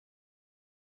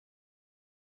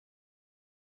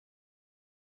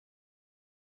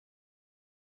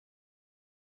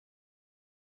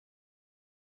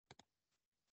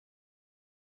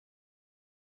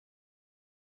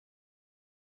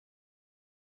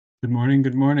Good morning.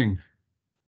 Good morning.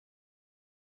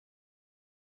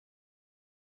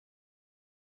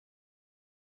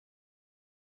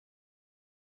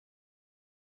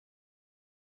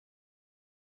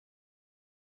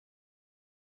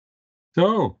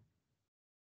 So,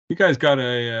 you guys got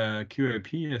a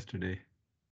QAP yesterday.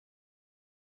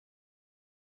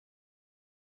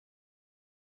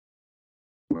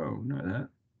 Whoa, not that.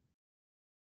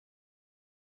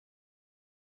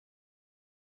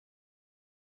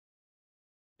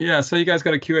 Yeah, so you guys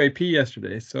got a QAP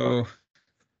yesterday. So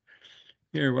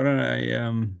here, why don't I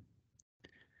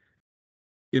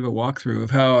give a walkthrough of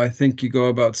how I think you go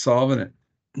about solving it.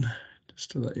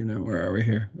 Just to let you know, where are we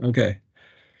here? Okay.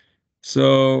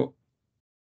 So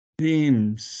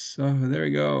themes. Oh, there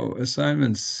we go.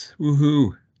 Assignments.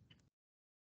 Woohoo.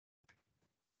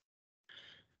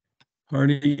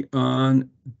 Party on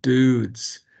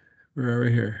dudes. Where are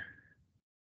we here?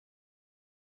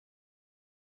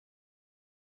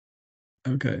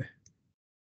 Okay.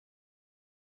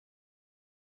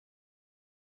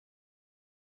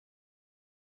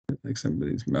 Like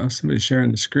somebody's mouse, somebody's sharing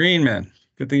the screen, man.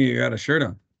 Good thing you got a shirt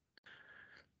on.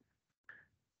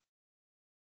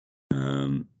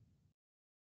 Um,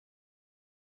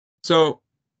 so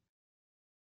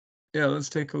yeah, let's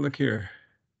take a look here.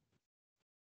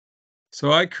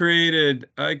 So I created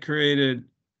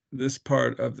this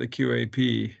part of the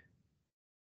QAP.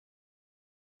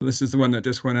 This is the one that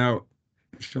just went out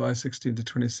July 16 to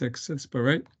 26. That's about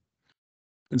right.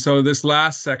 And so this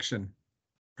last section,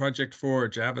 project 4,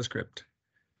 JavaScript.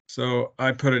 So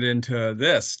I put it into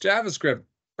this JavaScript,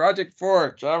 project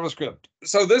 4, JavaScript.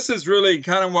 So this is really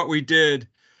kind of what we did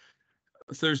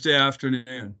Thursday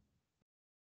afternoon.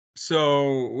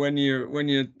 So when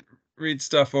you read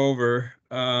stuff over,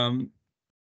 yeah,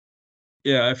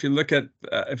 if you look at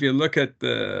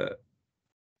the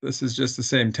this is just the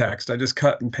same text. I just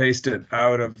cut and pasted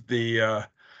out of the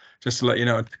just to let you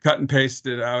know, cut and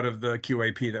pasted out of the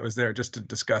QAP that was there just to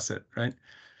discuss it, right?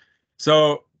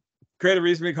 So create a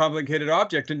reasonably complicated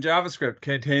object in JavaScript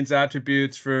contains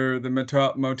attributes for the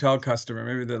motel customer.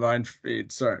 Maybe the line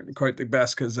feeds aren't quite the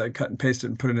best because I cut and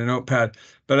pasted and put it in a notepad.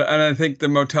 But and I think the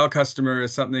motel customer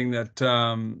is something that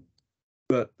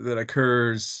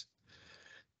occurs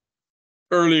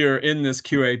earlier in this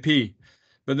QAP.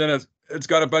 But then it's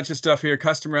got a bunch of stuff here: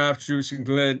 customer attributes,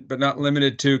 but not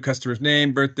limited to customer's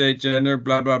name, birthday, gender,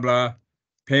 blah blah blah,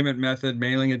 payment method,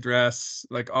 mailing address,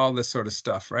 like all this sort of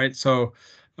stuff, right? So,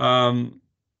 um,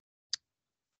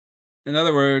 in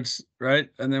other words, right?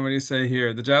 And then what do you say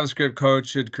here? The JavaScript code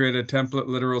should create a template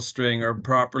literal string or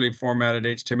properly formatted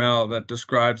HTML that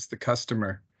describes the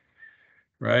customer,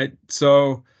 right?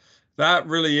 So that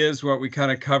really is what we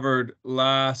kind of covered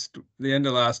the end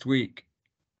of last week,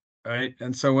 right?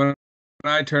 And so when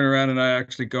I turn around and I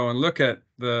actually go and look at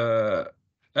the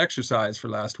exercise for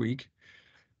last week,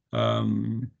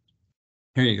 um,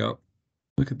 here you go.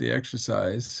 Look at the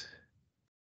exercise.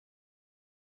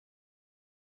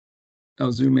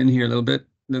 I'll zoom in here a little bit.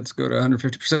 Let's go to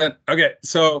 150%. Okay,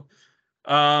 so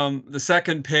the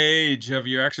second page of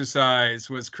your exercise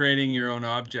was creating your own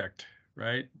object,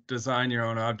 right? Design your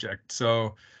own object.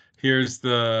 So here's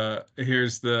the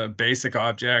basic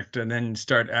object, and then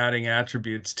start adding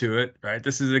attributes to it, right?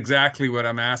 This is exactly what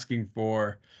I'm asking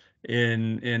for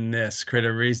in this. Create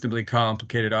a reasonably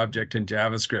complicated object in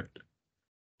JavaScript,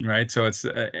 right? So it's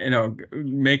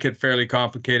make it fairly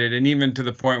complicated, and even to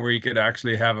the point where you could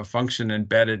actually have a function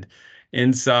embedded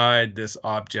inside this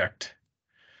object,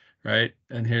 right?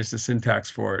 And here's the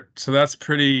syntax for it. So that's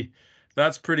pretty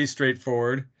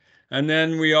straightforward. And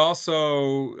then we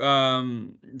also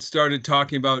started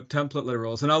talking about template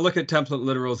literals, and I'll look at template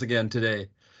literals again today.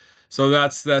 So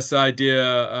that's this idea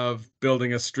of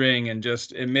building a string and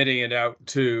just admitting it out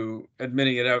to an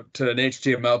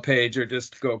HTML page, or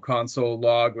just go console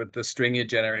log with the string you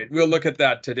generate. We'll look at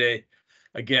that today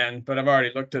again, but I've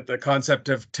already looked at the concept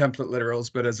of template literals,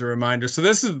 but as a reminder. So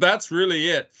that's really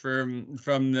it for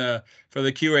the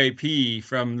QAP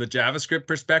from the JavaScript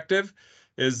perspective,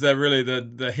 is that really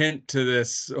the hint to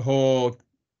this whole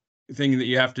thing that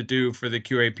you have to do for the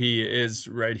QAP is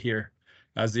right here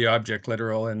as the object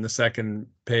literal in the second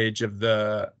page of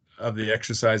the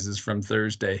exercises from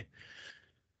Thursday.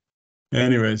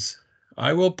 Anyways,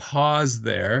 I will pause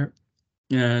there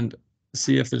and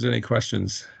see if there's any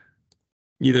questions.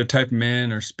 Either type them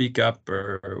in or speak up,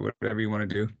 or whatever you want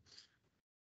to do.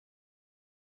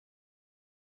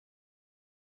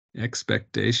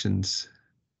 Expectations.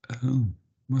 Oh,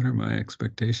 what are my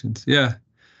expectations? Yeah,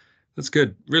 that's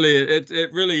good. Really,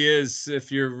 it really is,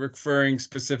 if you're referring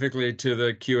specifically to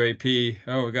the QAP.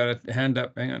 Oh, we got a hand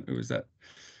up. Hang on. Who is that?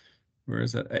 Where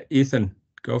is that? Ethan.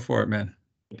 Go for it, man.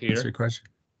 Peter. Answer your question.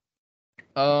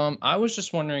 I was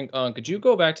just wondering, could you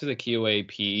go back to the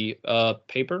QAP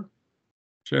paper?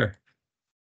 Sure.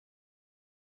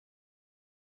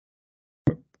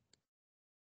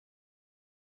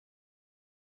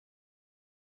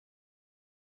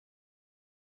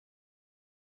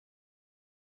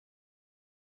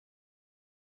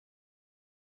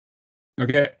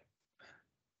 Okay.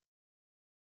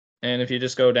 And if you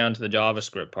just go down to the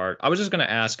JavaScript part, I was just going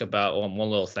to ask about one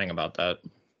little thing about that.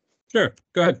 Sure.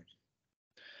 Go ahead.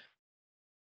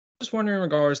 Just wondering in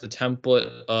regards to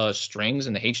template strings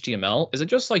in the HTML, is it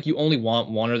just like you only want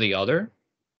one or the other?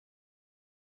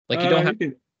 Like you don't have,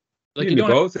 you like can you do don't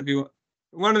have, both if you want.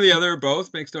 One or the other, or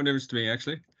both makes no difference to me,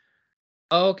 actually.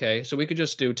 oh, okay, so we could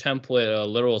just do template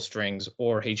literal strings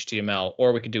or HTML,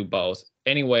 or we could do both.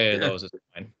 Any way of Yeah. those is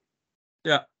fine.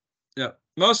 Yeah. Yeah.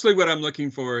 Mostly what I'm looking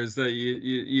for is that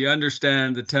you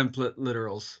understand the template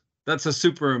literals. That's a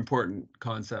super important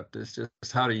concept. Is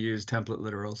just how to use template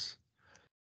literals.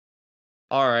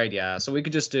 All right, yeah. So we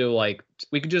could just do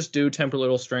template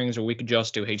literal strings, or we could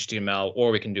just do HTML, or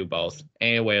we can do both.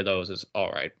 Any way of those is all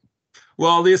right.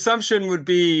 Well, the assumption would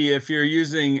be if you're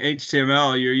using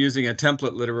HTML, you're using a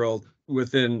template literal for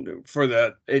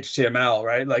the HTML,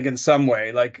 right? Like in some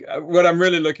way. Like what I'm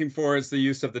really looking for is the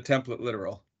use of the template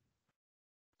literal.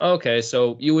 Okay,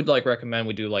 so you would like recommend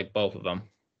we do like both of them.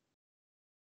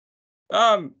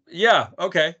 Yeah,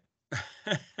 okay.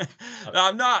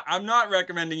 I'm not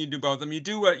recommending you do both of them. You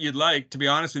do what you'd like, to be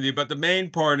honest with you, but the main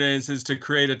part is to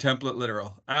create a template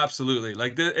literal. Absolutely.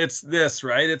 Like it's this,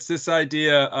 right? It's this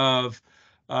idea of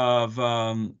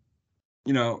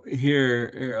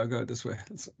here I'll go this way.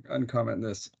 Let's uncomment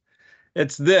this.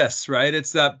 It's this, right?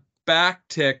 It's that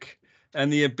backtick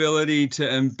and the ability to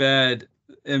embed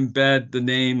the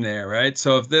name there, right?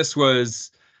 So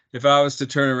if I was to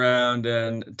turn around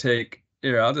and take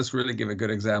here, I'll just really give a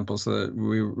good example so that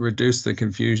we reduce the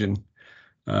confusion.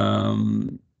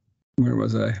 Where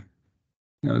was I?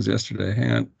 That was yesterday.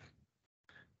 Hang on.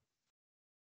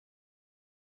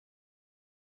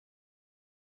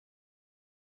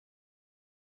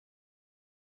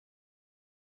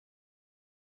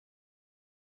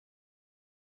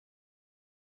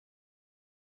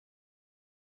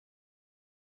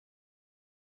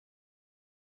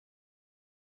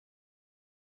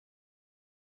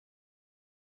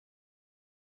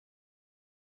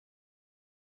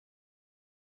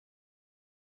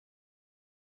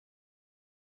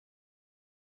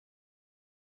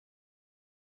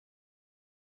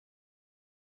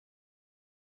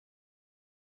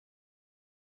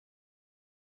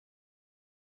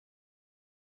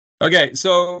 Okay,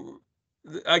 so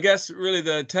I guess really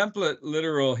the template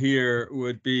literal here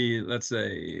would be, let's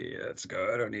say, let's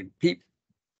go. I don't need peep.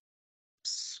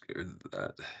 Screw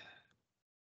that.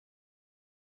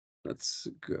 Let's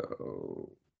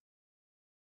go.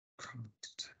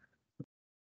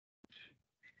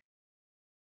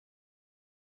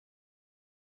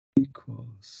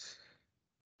 Equals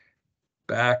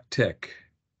backtick.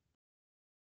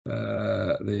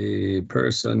 The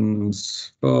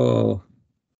person's full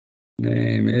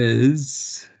name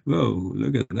is, whoa,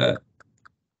 look at that.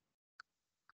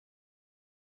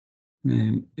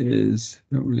 Name is,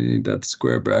 don't really need that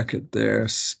square bracket there,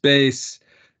 space,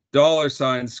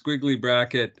 $sign, squiggly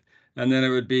bracket, and then it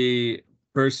would be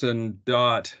person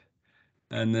dot,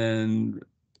 and then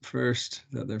first,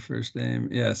 is that their first name?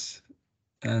 Yes.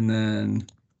 And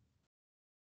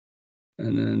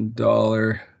then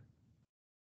dollar,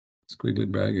 squiggly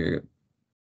bracket,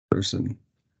 person,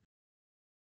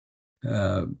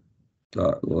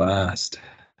 dot last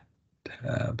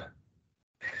tab.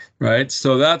 Right.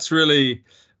 So that's really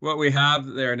what we have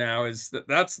there now is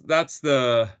that's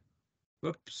the,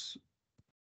 whoops.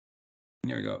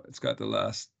 Here we go. It's got the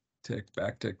last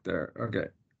back tick there. Okay.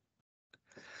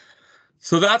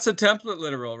 So that's a template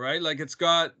literal, right? Like it's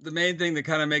got the main thing that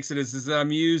kind of makes it is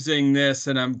I'm using this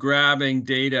and I'm grabbing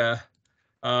data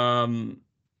from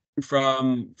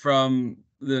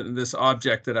this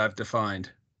object that I've defined.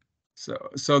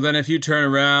 So then if you turn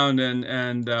around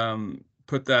and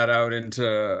put that out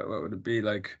into what would it be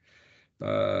like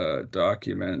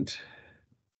document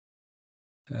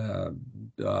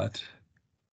dot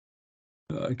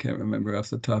I can't remember off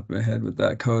the top of my head what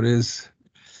that code is.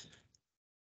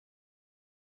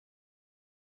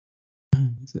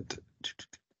 Is it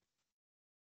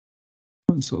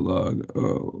console log?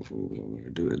 Oh, we're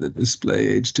doing the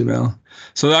display HTML.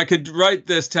 So I could write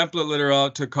this template literal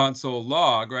out to console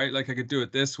log, right? Like I could do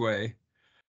it this way.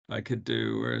 I could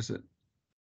do, where is it?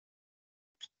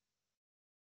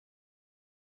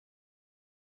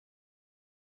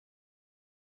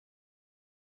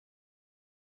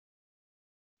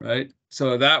 right?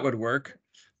 So that would work.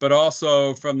 But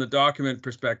also from the document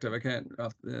perspective, I can't,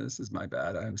 this is my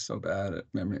bad. I'm so bad at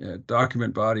memory.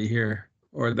 Document body here,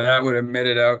 or that would emit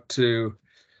it out to,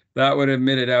 the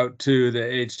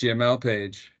HTML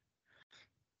page.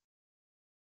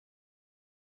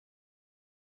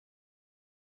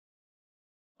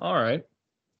 All right.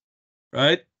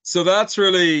 Right. So that's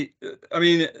really, I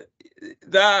mean,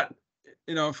 that,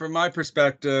 from my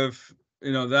perspective,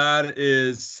 that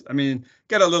is, I mean,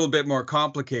 get a little bit more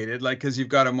complicated, like, because you've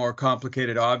got a more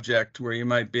complicated object where you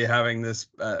might be having this,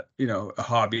 a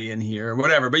hobby in here or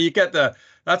whatever, but you get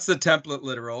that's the template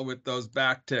literal with those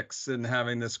backticks and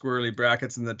having the squirrely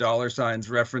brackets and the dollar signs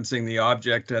referencing the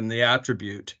object and the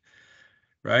attribute.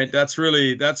 Right. That's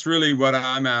really what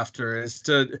I'm after, is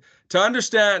to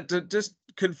understand, to just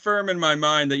confirm in my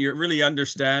mind that you're really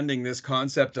understanding this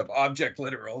concept of object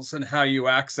literals and how you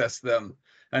access them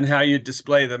and how you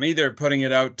display them, either putting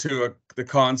it out to the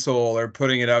console or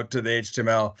putting it out to the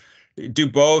HTML. Do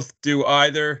both, do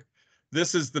either.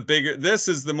 This is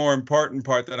the more important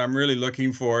part that I'm really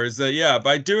looking for, is that, yeah,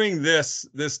 by doing this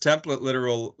template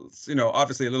literal,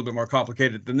 obviously a little bit more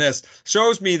complicated than this,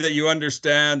 shows me that you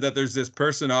understand that there's this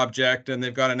person object and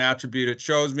they've got an attribute. It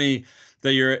shows me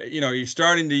that you're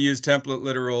starting to use template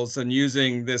literals and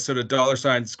using this sort of dollar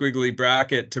sign squiggly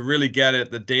bracket to really get at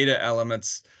the data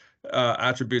elements,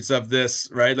 attributes of this,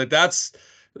 right? Like that's,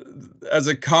 as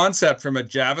a concept, from a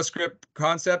JavaScript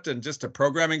concept and just a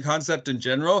programming concept in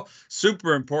general,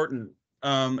 super important.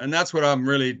 And that's what I'm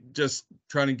really just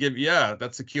trying to give. Yeah,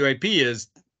 that's a QAP, is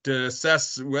to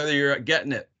assess whether you're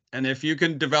getting it. And if you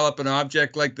can develop an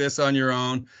object like this on your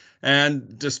own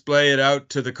and display it out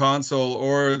to the console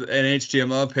or an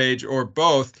HTML page or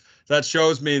both, that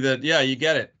shows me that, yeah, you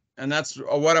get it. And that's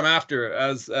what I'm after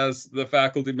as the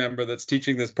faculty member that's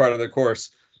teaching this part of the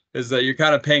course, is that you're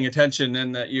kind of paying attention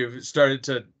and that you've started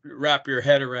to wrap your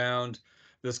head around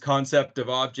this concept of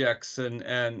objects and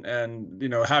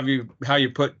how you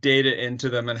put data into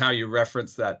them and how you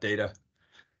reference that data.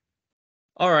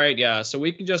 All right, yeah. So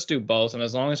we can just do both, and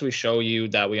as long as we show you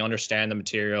that we understand the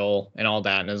material and all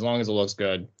that, and as long as it looks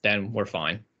good, then we're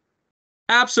fine.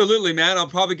 Absolutely, man. I'll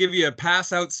probably give you a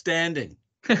pass outstanding.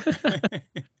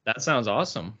 That sounds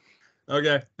awesome.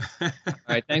 Okay. All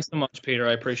right, thanks so much, Peter.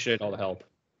 I appreciate all the help.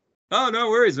 Oh, no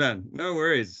worries, man. No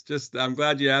worries. Just, I'm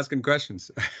glad you're asking questions.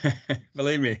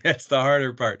 Believe me, it's the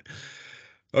harder part.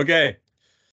 Okay.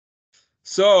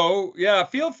 So, yeah,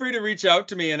 feel free to reach out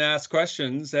to me and ask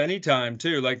questions anytime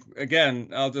too. Like, again,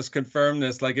 I'll just confirm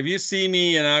this. Like, if you see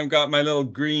me and I've got my little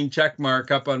green check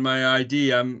mark up on my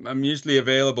ID, I'm usually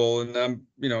available, and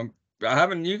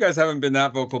you guys haven't been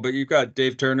that vocal, but you've got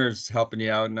Dave Turner's helping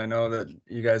you out, and I know that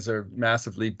you guys are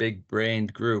massively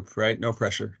big-brained group, right? No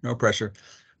pressure, no pressure.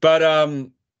 But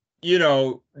you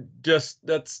know,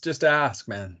 just ask,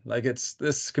 man. Like, it's,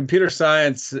 this computer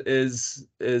science is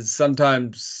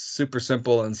sometimes super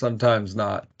simple and sometimes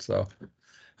not. So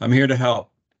I'm here to help.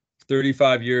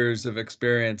 35 years of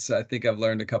experience. I think I've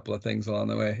learned a couple of things along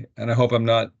the way, and I hope I'm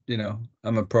not,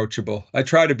 I'm approachable. I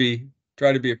try to be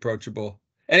approachable.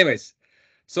 Anyways,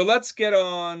 so let's get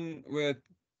on with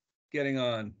getting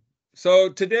on. So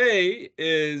today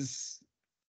is,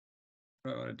 I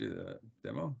want to do the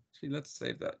demo. See, let's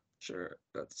save that. Sure,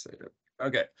 let's save it.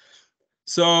 Okay.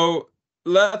 So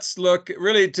let's look,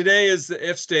 really today is the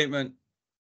if statement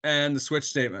and the switch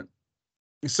statement.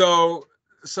 So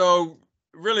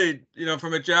really,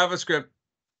 from a JavaScript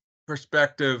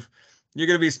perspective, you're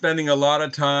going to be spending a lot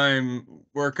of time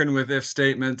working with if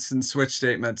statements and switch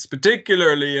statements,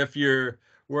 particularly if you're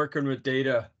working with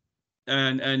data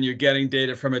and you're getting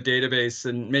data from a database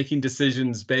and making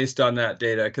decisions based on that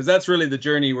data, because that's really the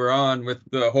journey we're on with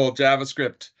the whole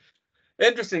JavaScript.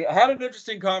 Interesting. I had an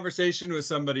interesting conversation with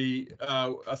somebody,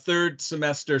 a third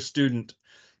semester student,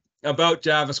 about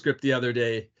JavaScript the other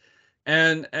day,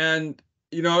 and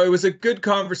it was a good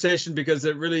conversation because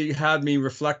it really had me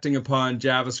reflecting upon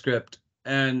JavaScript.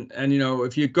 And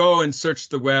if you go and search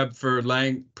the web for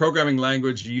programming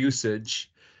language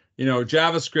usage,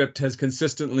 JavaScript has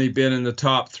consistently been in the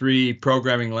top 3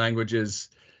 programming languages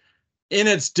in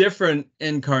its different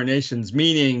incarnations,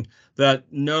 meaning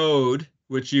that Node,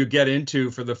 which you get into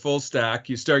for the full stack,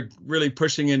 you start really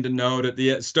pushing into Node at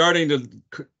the starting to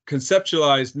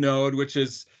conceptualize Node, which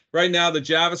is right now the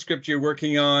JavaScript you're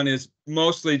working on is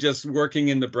mostly just working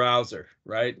in the browser,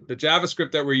 right? The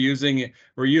JavaScript that we're using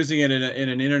it in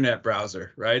an internet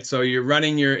browser, right? So you're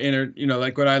running your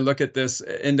like when I look at this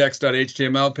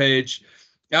index.html page,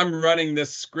 I'm running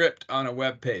this script on a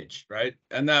web page, right?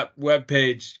 And that web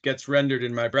page gets rendered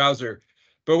in my browser.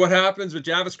 But what happens with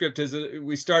JavaScript is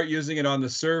we start using it on the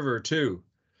server too.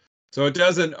 So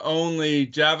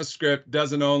JavaScript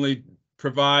doesn't only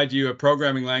provide you a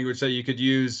programming language that you could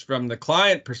use from the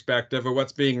client perspective of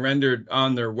what's being rendered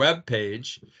on their web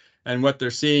page and what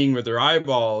they're seeing with their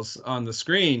eyeballs on the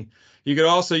screen. You could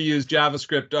also use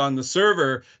JavaScript on the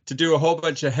server to do a whole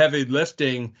bunch of heavy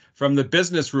lifting from the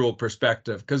business rule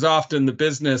perspective, because often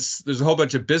there's a whole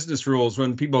bunch of business rules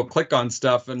when people click on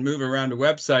stuff and move around a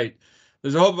website.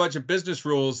 There's a whole bunch of business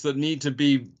rules that need to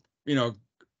be, you know,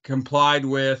 complied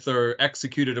with or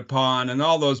executed upon, and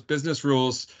all those business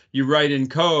rules you write in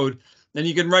code, and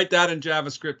you can write that in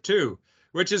JavaScript too,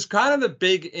 which is kind of the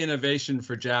big innovation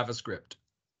for JavaScript.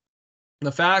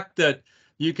 The fact that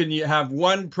you can have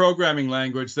one programming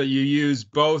language that you use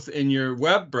both in your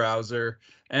web browser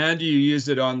and you use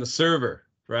it on the server,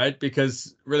 right?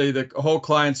 Because really the whole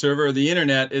client server of the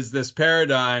internet is this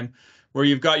paradigm where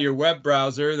you've got your web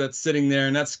browser that's sitting there,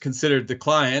 and that's considered the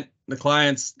client. The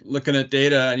client's looking at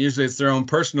data, and usually it's their own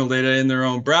personal data in their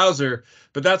own browser,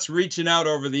 but that's reaching out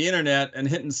over the internet and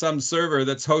hitting some server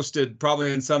that's hosted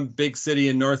probably in some big city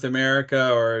in North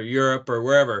America or Europe or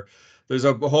wherever. There's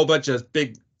a whole bunch of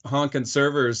big honking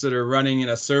servers that are running in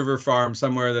a server farm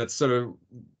somewhere that's sort of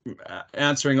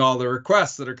answering all the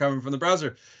requests that are coming from the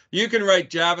browser. You can write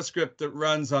JavaScript that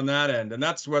runs on that end, and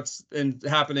that's what's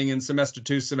happening in semester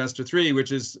 2, semester 3,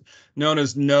 which is known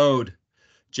as Node.js,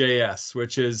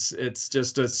 it's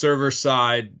just a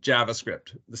server-side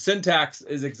JavaScript. The syntax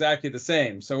is exactly the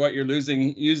same. So what you're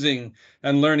using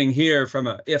and learning here from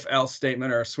a if-else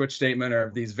statement or a switch statement or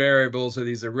these variables or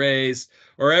these arrays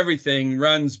or everything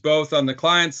runs both on the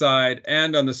client side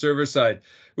and on the server side,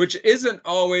 which isn't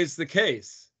always the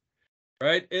case.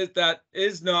 Right? That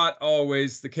is not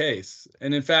always the case.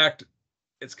 And in fact,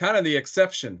 it's kind of the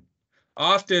exception.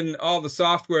 Often all the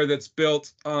software that's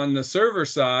built on the server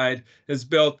side is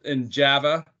built in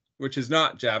Java, which is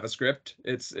not JavaScript.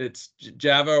 It's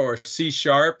Java or C#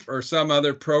 or some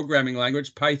other programming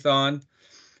language, Python.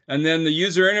 And then the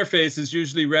user interface is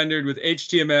usually rendered with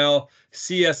HTML,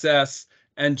 CSS,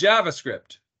 and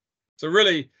JavaScript. So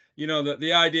really,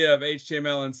 the idea of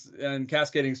HTML and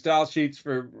cascading style sheets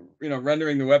for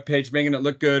rendering the web page, making it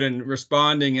look good, and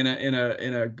responding in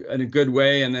a good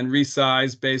way, and then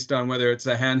resize based on whether it's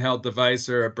a handheld device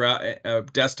or a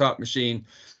desktop machine.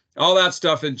 All that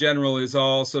stuff in general is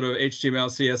all sort of HTML,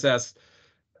 CSS,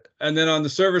 and then on the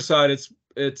server side, it's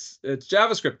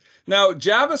JavaScript. Now,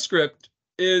 JavaScript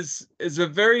is a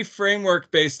very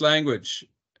framework-based language,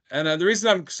 and the reason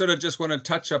I'm sort of just want to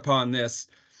touch upon this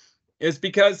is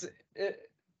because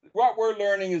what we're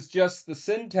learning is just the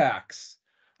syntax.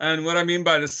 And what I mean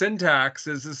by the syntax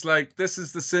is this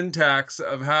is the syntax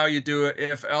of how you do an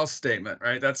if-else statement,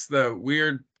 right? That's the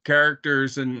weird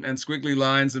characters and squiggly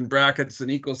lines and brackets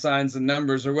and equal signs and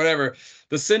numbers or whatever,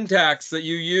 the syntax that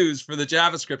you use for the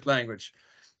JavaScript language.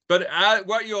 But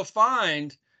what you'll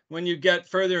find when you get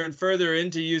further and further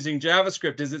into using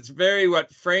JavaScript is it's very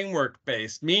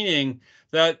framework-based, meaning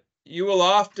that you will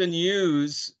often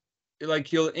use,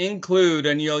 you'll include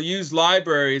and you'll use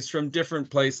libraries from different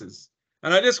places.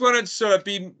 And I just wanted to sort of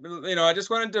I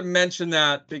just wanted to mention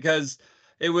that because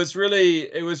it was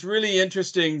really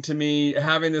interesting to me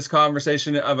having this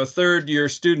conversation of a third-year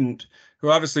student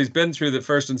who obviously has been through the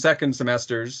first and second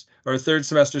semesters, or a third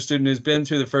semester student who's been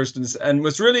through the first and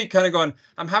was really kind of going,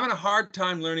 I'm having a hard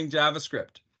time learning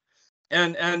JavaScript.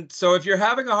 And so if you're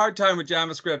having a hard time with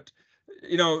JavaScript,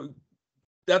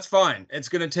 that's fine. It's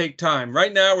going to take time.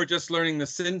 Right now, we're just learning the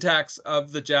syntax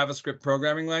of the JavaScript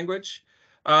programming language.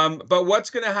 But what's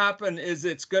going to happen is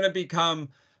it's going to become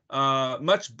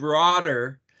much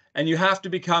broader, and you have to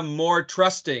become more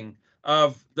trusting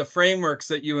of the frameworks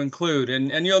that you include.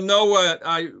 And you'll know what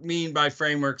I mean by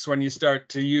frameworks when you start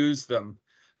to use them.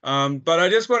 But I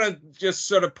just want to just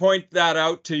sort of point that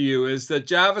out to you, is that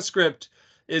JavaScript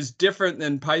is different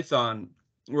than Python,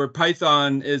 where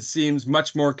Python seems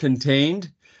much more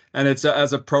contained, and it's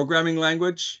as a programming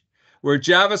language, where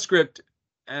JavaScript,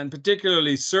 and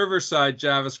particularly server-side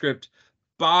JavaScript,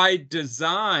 by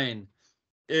design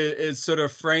is sort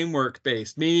of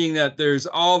framework-based, meaning that there's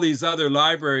all these other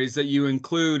libraries that you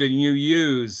include and you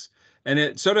use, and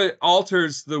it sort of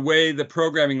alters the way the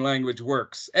programming language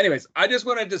works. Anyways, I just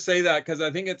wanted to say that because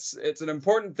I think it's an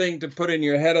important thing to put in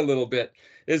your head a little bit,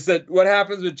 is that what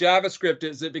happens with JavaScript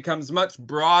is it becomes much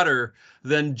broader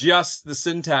than just the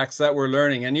syntax that we're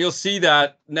learning. And you'll see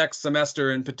that next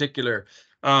semester in particular.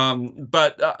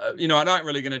 But I'm not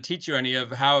really going to teach you any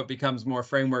of how it becomes more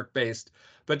framework-based.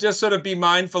 But just sort of be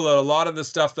mindful that a lot of the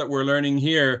stuff that we're learning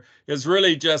here is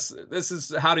really just, this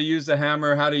is how to use a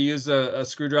hammer, how to use a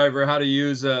screwdriver, how to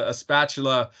use a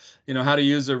spatula, how to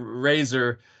use a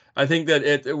razor. I think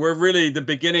that we're really the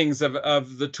beginnings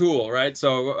of the tool, right?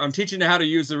 So I'm teaching you how to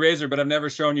use the razor, but I've never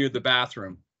shown you the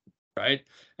bathroom, right?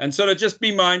 And so to just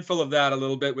be mindful of that a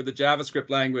little bit with the JavaScript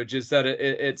language is that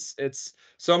it's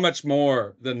so much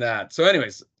more than that. So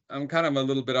anyways, I'm kind of a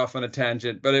little bit off on a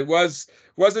tangent, but it was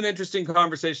an interesting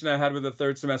conversation I had with a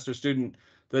third semester student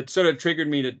that sort of triggered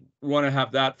me to want to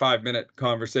have that 5-minute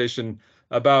conversation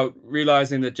about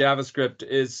realizing that JavaScript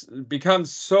is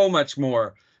becomes so much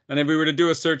more. And if we were to do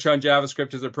a search on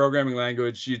JavaScript as a programming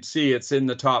language, you'd see it's in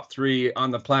the top 3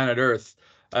 on the planet Earth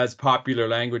as popular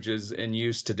languages in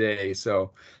use today.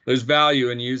 So there's value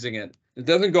in using it. It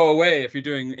doesn't go away if you're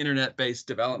doing internet-based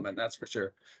development, that's for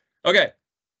sure. Okay.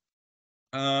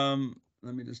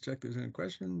 Let me just check if there's any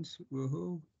questions.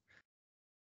 Woohoo.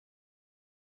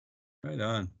 Right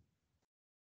on.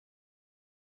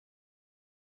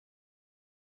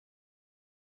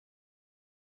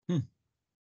 Hmm.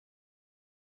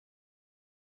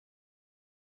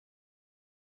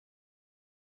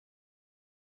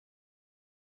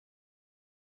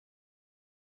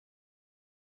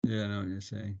 Yeah, I know what you're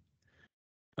saying.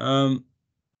 Um,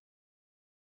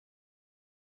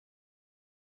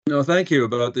 no, thank you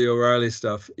about the O'Reilly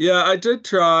stuff. Yeah, I did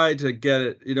try to get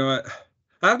it. I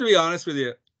have to be honest with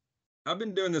you. I've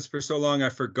been doing this for so long, I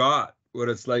forgot what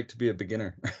it's like to be a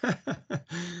beginner.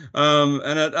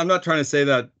 And I'm not trying to say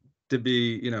that to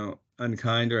be,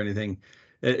 unkind or anything.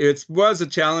 It was a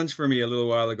challenge for me a little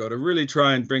while ago to really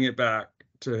try and bring it back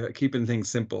to keeping things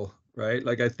simple, right?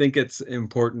 Like I think it's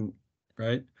important,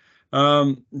 right?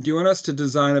 Do you want us to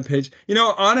design a page?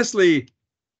 Honestly,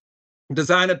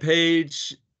 design a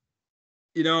page.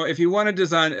 If you want to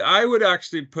design, I would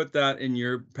actually put that in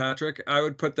your, Patrick. I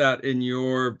would put that in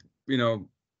your, you know,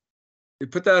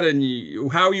 put that in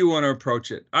how you want to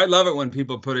approach it. I love it when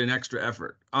people put in extra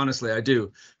effort. Honestly, I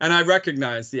do, and I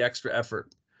recognize the extra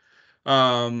effort.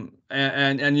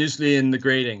 And usually in the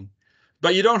grading,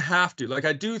 but you don't have to. Like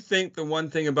I do think the one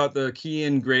thing about the key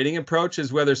in grading approach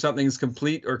is whether something's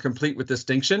complete or complete with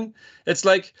distinction. It's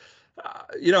like,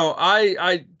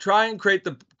 I try and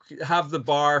have the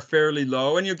bar fairly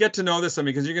low, and you'll get to know this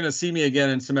because you're going to see me again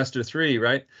in semester 3,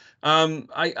 right?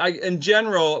 In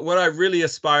general, what I really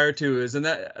aspire to is, and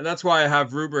that's why I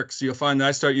have rubrics. You'll find that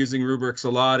I start using rubrics a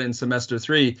lot in semester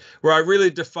 3, where I really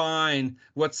define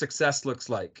what success looks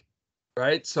like,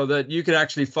 right? So that you can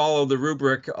actually follow the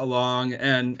rubric along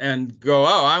and go,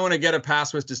 oh, I want to get a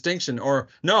pass with distinction, or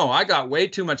no, I got way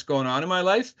too much going on in my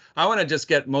life. I want to just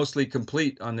get mostly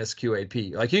complete on this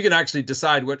QAP. Like you can actually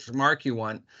decide which mark you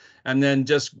want, and then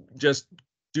just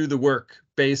do the work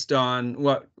based on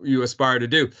what you aspire to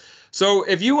do. So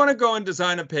if you want to go and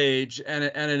design a page and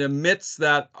it emits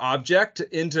that object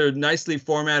into nicely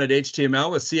formatted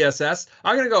HTML with CSS,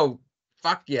 I'm gonna go,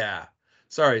 fuck yeah.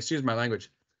 Sorry, excuse my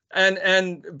language. But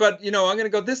I'm gonna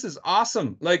go, this is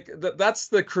awesome. Like that's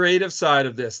the creative side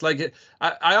of this. Like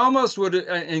I almost would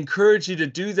encourage you to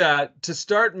do that, to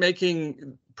start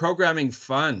making programming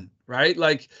fun, right?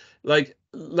 Like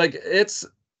it's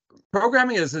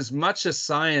programming is as much a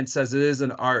science as it is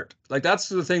an art. Like that's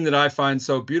the thing that I find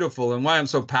so beautiful and why I'm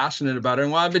so passionate about it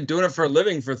and why I've been doing it for a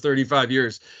living for 35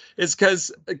 years. Is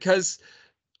because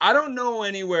I don't know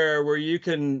anywhere where you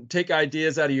can take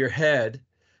ideas out of your head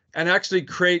and actually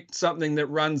create something that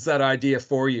runs that idea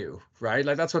for you, right?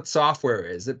 Like that's what software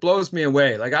is. It blows me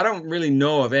away. Like I don't really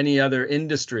know of any other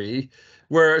industry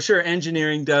where, sure,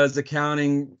 engineering does,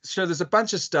 accounting, sure, there's a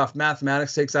bunch of stuff,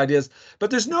 mathematics takes ideas, but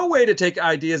there's no way to take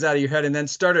ideas out of your head and then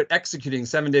start it executing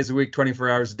 7 days a week, 24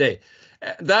 hours a day.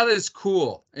 That is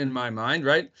cool in my mind,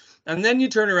 right? And then you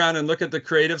turn around and look at the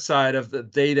creative side of the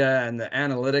data and the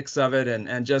analytics of it,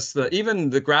 and just even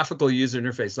the graphical user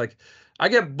interface. Like I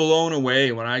get blown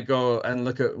away when I go and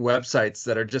look at websites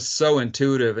that are just so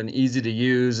intuitive and easy to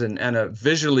use and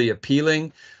visually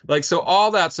appealing. Like, so all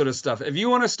that sort of stuff. If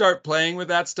you want to start playing with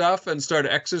that stuff and start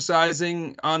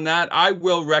exercising on that, I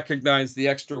will recognize the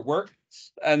extra work.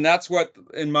 And that's what,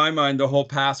 in my mind, the whole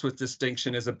pass with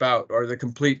distinction is about, or the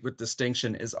complete with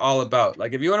distinction is all about.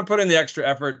 Like, if you want to put in the extra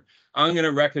effort, I'm going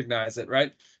to recognize it,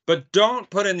 right? But don't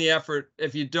put in the effort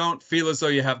if you don't feel as though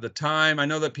you have the time. I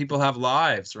know that people have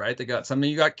lives, right? Some of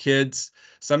you got kids,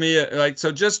 some of you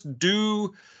so just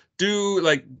do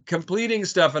like completing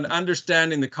stuff and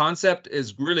understanding the concept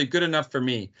is really good enough for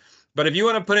me. But if you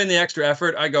want to put in the extra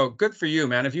effort, I go, good for you,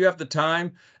 man. If you have the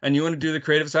time and you want to do the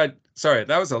creative side, sorry,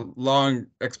 that was a long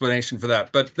explanation for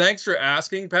that. But thanks for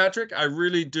asking, Patrick. I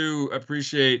really do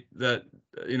appreciate that.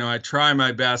 I try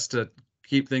my best to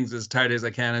keep things as tight as I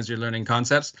can as you're learning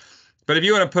concepts. But if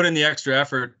you want to put in the extra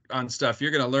effort on stuff,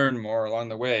 you're going to learn more along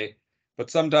the way. But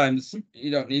sometimes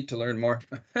you don't need to learn more.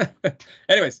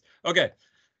 Anyways, okay.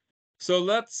 So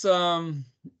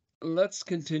let's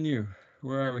continue.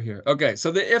 Where are we here? Okay,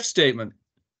 so the if statement.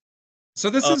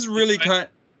 So this is really kind.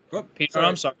 Oh, Peter, sorry.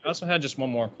 I'm sorry. I also had just one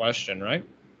more question, right?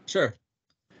 Sure.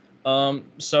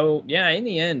 So yeah, in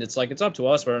the end, it's like it's up to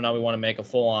us whether or not we want to make a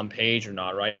full-on page or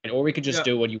not, right? Or we could just Yeah.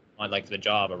 do what you want, like for the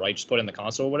Java, right? Just put it in the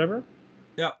console or whatever.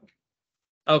 Yeah.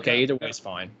 Okay, Yeah. either way is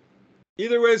fine.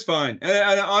 Either way is fine.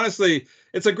 And honestly,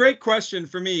 it's a great question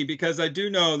for me because I do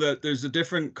know that there's a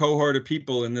different cohort of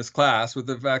people in this class with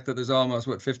the fact that there's almost,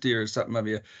 what, 50 or something of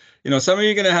you. You know, some of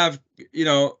you are going to have, you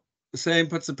know, the same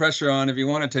puts the pressure on if you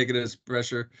want to take it as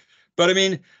pressure. But I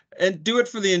mean, and do it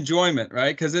for the enjoyment,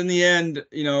 right? Because in the end,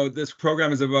 you know, this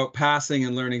program is about passing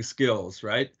and learning skills,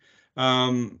 right?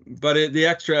 But the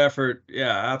extra effort,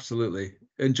 yeah, absolutely.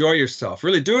 Enjoy yourself.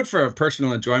 Really do it for a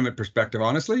personal enjoyment perspective,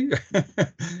 honestly.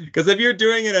 Because if you're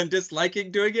doing it and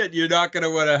disliking doing it, you're not going to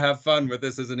want to have fun with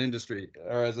this as an industry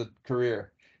or as a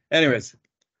career. Anyways,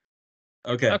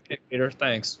 okay. Okay, Peter,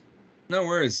 thanks. No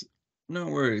worries. No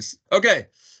worries. Okay.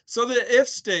 So the if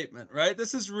statement, right?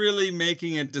 This is really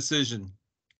making a decision,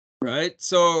 right?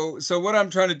 So what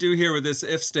I'm trying to do here with this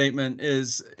if statement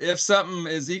is if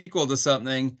something is equal to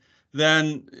something,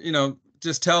 then, you know,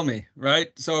 just tell me,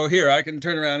 right? So here I can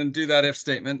turn around and do that if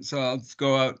statement. So I'll just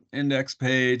go out index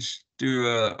page, do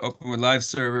a open with live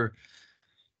server.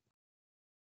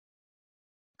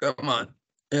 Come on.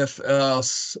 If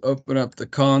else, open up the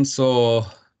console.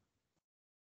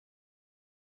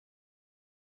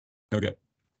 Okay.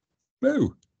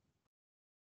 Woo.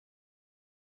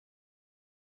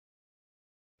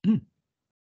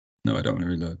 No, I don't want to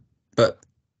reload, but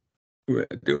I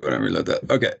do want to reload that.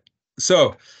 Okay.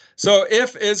 So, so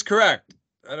if is correct.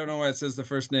 I don't know why it says the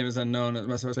first name is unknown. It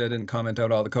must say I didn't comment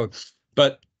out all the code.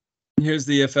 But here's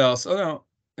the if else. Oh no,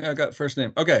 yeah, I got first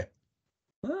name. Okay.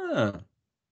 Ah,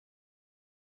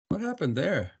 what happened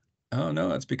there? Oh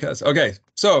no, it's because okay.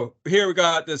 So here we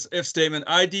got this if statement.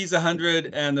 ID is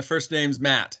 100 and the first name's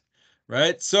Matt,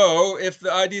 right? So if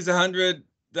the ID is 100,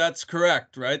 that's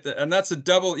correct, right? And that's a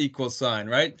double equal sign,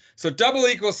 right? So double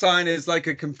equal sign is like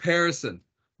a comparison,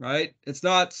 right? It's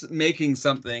not making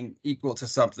something equal to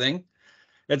something.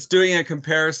 It's doing a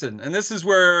comparison. And this is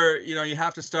where, you know, you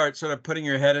have to start sort of putting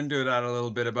your head into that a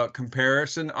little bit about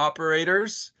comparison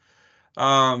operators.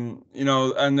 You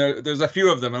know, and there's a few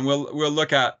of them, and we'll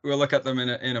look at them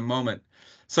in a moment.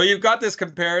 So you've got this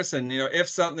comparison, you know, if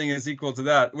something is equal to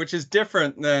that, which is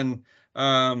different than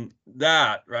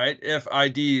that, right? If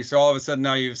ID, so all of a sudden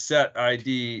now you've set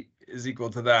ID is equal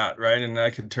to that, right? And I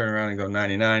could turn around and go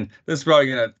 99. This is probably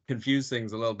going to confuse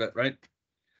things a little bit, right?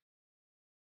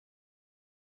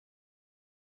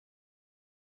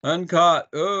 Uncaught.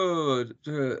 Oh,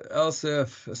 else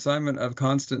if assignment of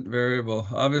constant variable,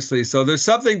 obviously. So there's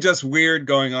something just weird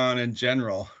going on in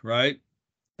general, right?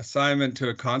 Assignment to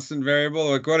a constant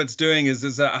variable. Like what it's doing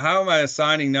is how am I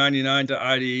assigning 99 to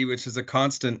ID, which is a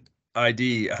constant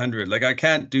ID 100? Like I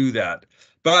can't do that.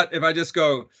 But if I just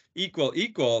go equal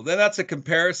equal, then that's a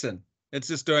comparison. It's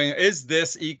just doing is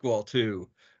this equal to,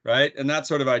 right? And that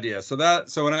sort of idea. So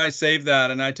when I save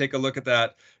that and I take a look at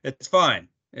that, it's fine.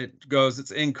 It goes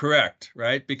it's incorrect,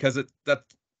 right? Because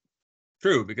that's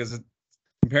true because it's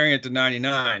comparing it to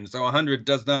 99. So 100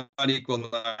 does not equal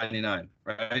 99,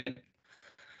 right?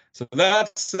 So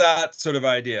that's that sort of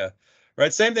idea,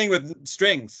 right? Same thing with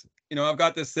strings. You know, I've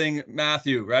got this thing,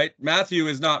 Matthew, right? Matthew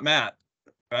is not Matt,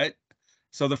 right?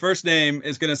 So the first name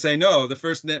is going to say no. The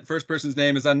first person's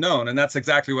name is unknown, and that's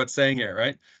exactly what's saying here,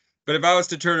 right? But if I was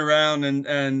to turn around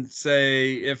and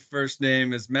say if first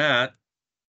name is Matt,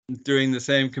 doing the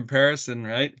same comparison,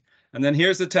 right? And then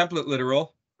here's the template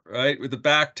literal, right? With the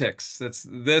backticks. That's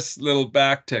this little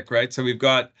backtick, right? So we've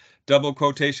got double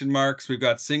quotation marks, we've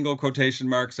got single quotation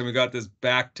marks, and we've got this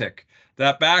backtick.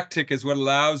 That backtick is what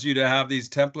allows you to have these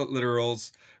template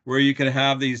literals where you can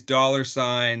have these dollar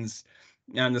signs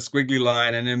and the squiggly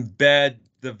line and embed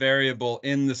the variable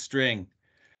in the string,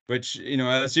 which, you know,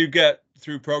 as you get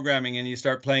through programming and you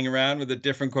start playing around with the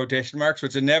different quotation marks,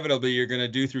 which inevitably you're going to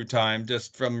do through time,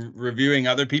 just from reviewing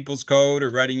other people's code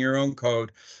or writing your own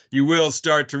code, you will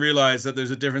start to realize that there's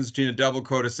a difference between a double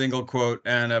quote, a single quote,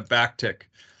 and a backtick.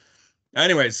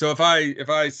 Anyway, so if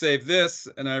I save this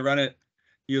and I run it,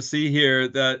 you'll see here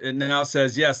that it now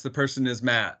says, yes, the person is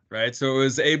Matt, right? So it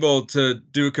was able to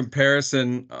do a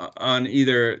comparison on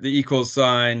either the equal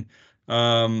sign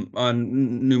on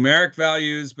numeric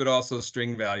values, but also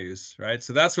string values, right?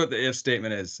 So that's what the if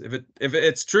statement is. If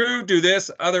it's true, do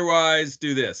this. Otherwise,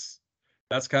 do this.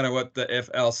 That's kind of what the if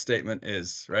else statement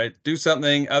is, right? Do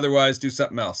something, otherwise do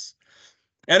something else.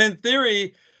 And in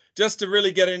theory, just to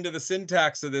really get into the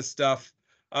syntax of this stuff,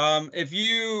 If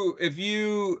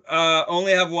you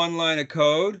only have one line of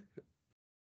code,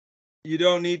 you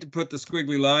don't need to put the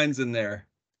squiggly lines in there.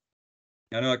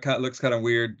 I know it looks kind of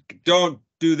weird. Don't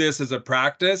do this as a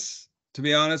practice, to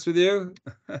be honest with you,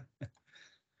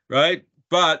 right?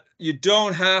 But you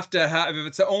don't have to have, if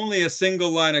it's only a single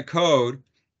line of code,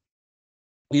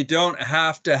 you don't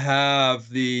have to have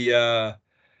the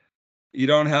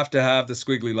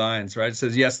squiggly lines, right? It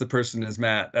says, yes, the person is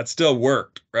Matt. That still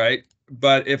worked, right?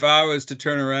 But if I was to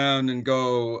turn around and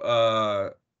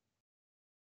go,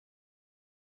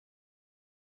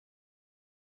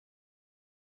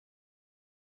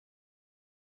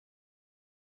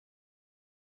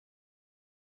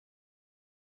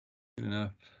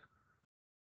 enough.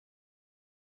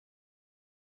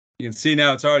 You can see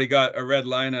now it's already got a red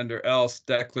line under else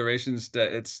declarations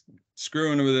that it's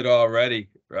screwing with it already,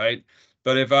 right?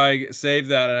 But if I save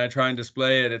that and I try and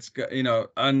display it, it's got,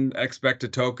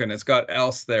 unexpected token. It's got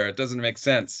else there. It doesn't make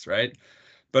sense, right?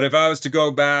 But if I was to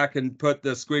go back and put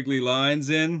the squiggly lines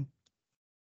in,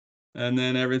 and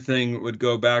then everything would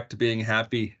go back to being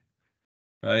happy,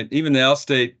 right? Even the else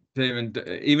state,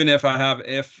 even if I have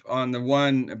if on the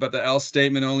one, but the else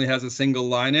statement only has a single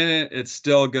line in it, it's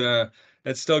still gonna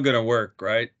work,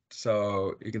 right?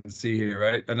 So you can see here,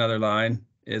 right? Another line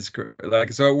is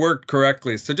like, so it worked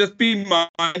correctly. So just be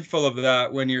mindful of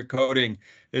that when you're coding,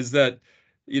 is that,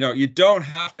 you don't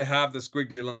have to have the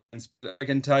squiggly lines. I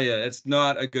can tell you, it's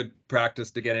not a good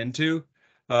practice to get into.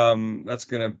 That's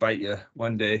gonna bite you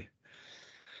one day.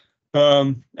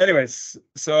 Anyways,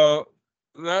 so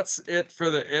that's it for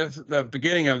the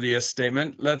beginning of the if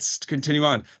statement. Let's continue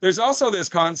on. There's also this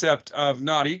concept of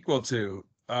not equal to.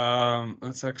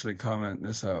 Let's actually comment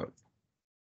this out.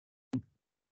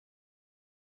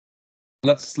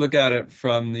 Let's look at it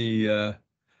from the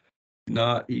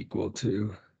not equal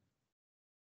to.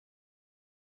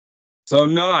 So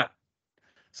not.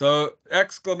 So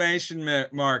exclamation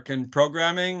mark in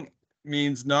programming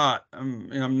means not. I'm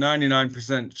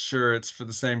 99% sure it's for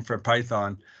the same for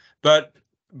Python, but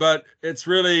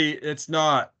it's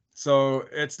not. So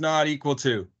it's not equal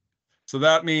to. So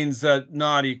that means that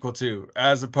not equal to,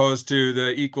 as opposed to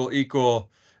the equal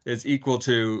is equal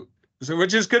to. So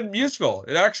which is good, useful.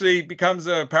 It actually becomes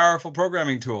a powerful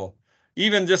programming tool.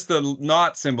 Even just the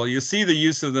not symbol, you see the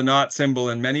use of the not symbol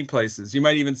in many places. You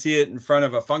might even see it in front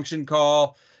of a function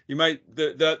call. You might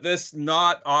this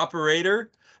not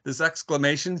operator, this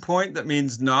exclamation point that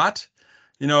means not,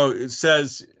 it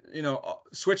says,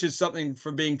 switches something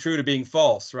from being true to being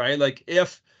false, right? Like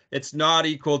if it's not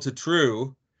equal to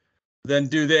true, then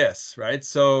do this, right?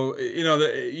 So,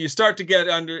 you start to get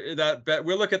under that.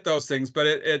 We'll look at those things,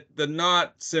 but the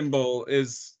not symbol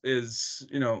is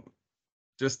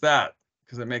just that,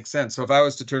 because it makes sense. So if I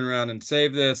was to turn around and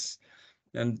save this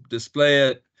and display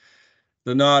it,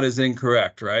 the not is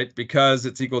incorrect, right? Because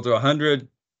it's equal to 100,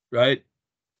 right?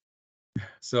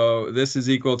 So this is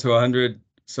equal to 100,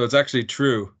 so it's actually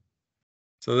true.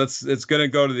 So it's going to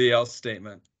go to the else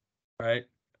statement, right?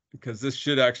 Because this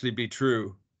should actually be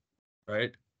true,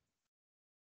 right?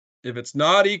 If it's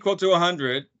not equal to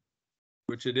 100,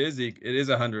 which it is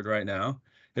 100 right now.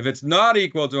 If it's not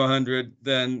equal to 100,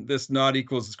 then this not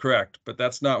equals is correct, but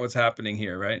that's not what's happening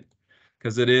here, right?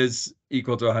 Because it is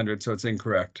equal to 100, so it's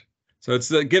incorrect. So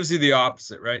it gives you the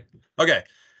opposite, right? Okay,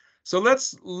 so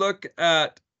let's look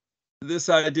at this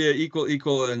idea equal,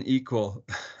 and equal.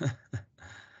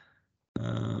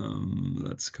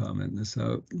 Let's comment this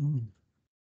out.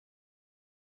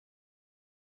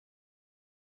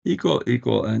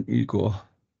 Equal, and equal.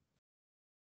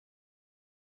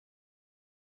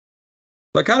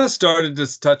 I kind of started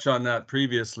to touch on that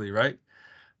previously, right?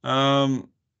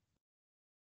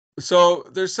 So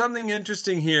there's something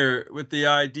interesting here with the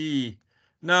ID.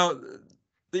 Now,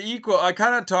 the equal, I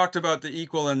kind of talked about the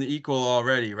equal and the equal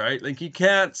already, right? Like you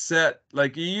can't set,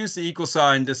 like you use the equal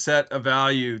sign to set a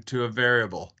value to a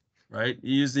variable, right?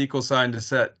 You use the equal sign to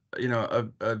set,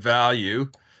 a value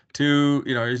to,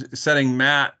 you're setting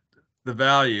Matt, the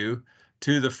value,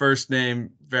 to the first name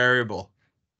variable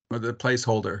or the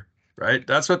placeholder, right?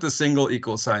 That's what the single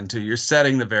equal sign to. You're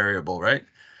setting the variable, right?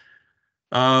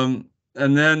 And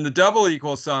then the double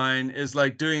equal sign is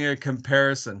like doing a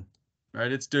comparison, right?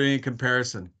 It's doing a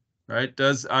comparison, right?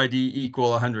 Does ID equal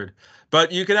 100?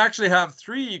 But you can actually have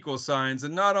three equal signs,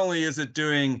 and not only is it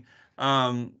doing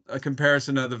a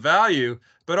comparison of the value,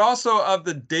 but also of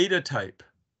the data type,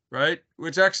 right?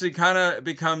 Which actually kind of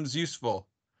becomes useful,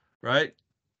 right?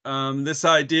 This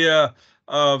idea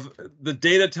of the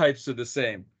data types are the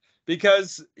same.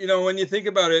 Because, when you think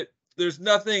about it, there's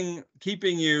nothing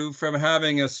keeping you from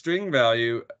having a string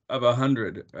value of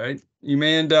 100, right? You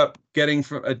may end up getting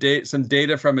from some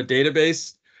data from a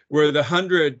database where the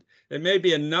 100, it may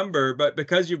be a number, but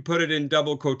because you put it in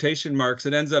double quotation marks,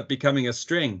 it ends up becoming a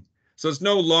string. So it's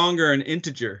no longer an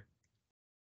integer,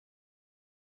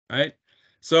 right?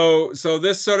 So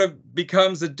this sort of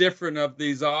becomes a different of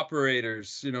these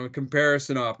operators,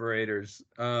 comparison operators.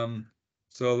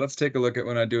 So let's take a look at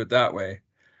when I do it that way.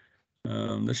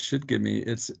 This should give me,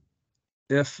 it's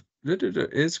if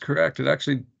is correct. It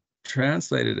actually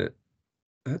translated it.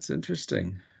 That's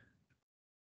interesting.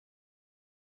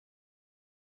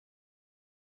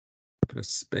 Put a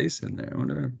space in there. I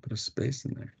wonder if I put a space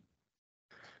in there.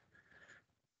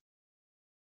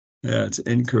 Yeah, it's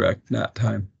incorrect that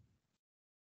time.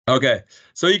 Okay,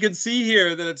 so you can see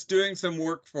here that it's doing some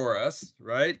work for us,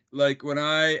 right? Like when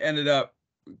I ended up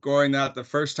going that the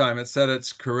first time, it said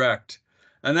it's correct.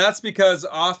 And that's because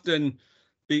often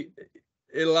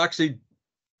it'll actually,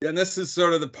 and this is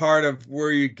sort of the part of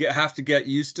where you have to get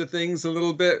used to things a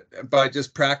little bit by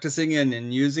just practicing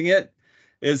and using it,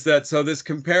 is that so this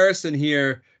comparison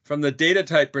here from the data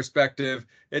type perspective,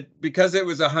 because it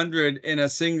was 100 in a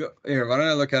single, here, why don't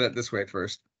I look at it this way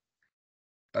first,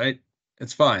 right?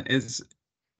 It's fine. It's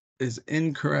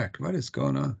incorrect. What is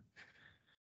going on?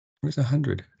 Where's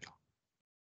 100?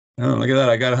 Oh, look at that.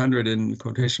 I got 100 in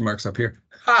quotation marks up here.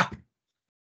 Ha!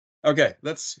 Okay,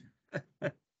 let's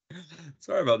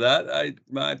sorry about that.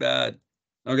 My bad.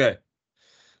 Okay.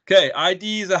 Okay,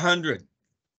 ID is 100,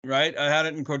 right? I had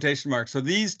it in quotation marks. So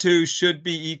these two should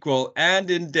be equal and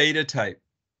in data type,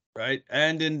 right?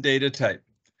 And in data type,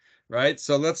 right?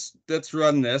 So let's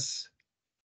run this.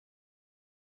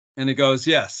 And it goes,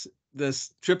 yes,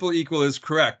 this triple equal is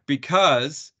correct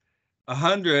because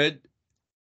 100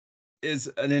 is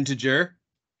an integer,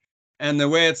 and the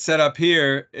way it's set up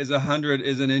here is 100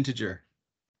 is an integer,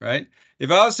 right?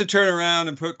 If I was to turn around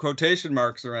and put quotation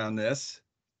marks around this,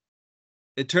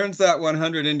 it turns that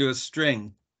 100 into a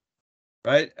string,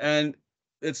 right? And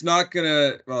it's not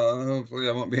gonna, well, hopefully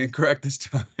I won't be incorrect this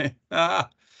time.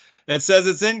 It says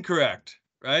it's incorrect,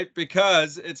 right?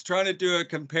 Because it's trying to do a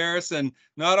comparison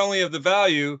not only of the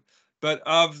value, but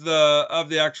of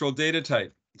the actual data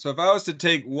type. So if I was to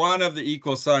take one of the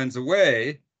equal signs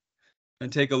away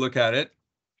and take a look at it,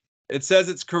 it says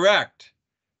it's correct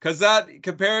because that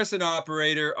comparison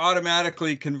operator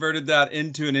automatically converted that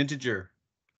into an integer.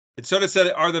 It sort of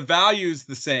said, are the values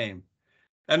the same?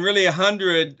 And really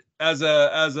 100 as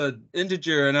a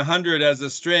integer and 100 as a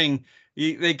string,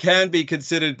 they can be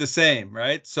considered the same,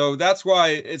 right? So that's why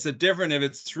it's a different if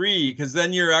it's 3, because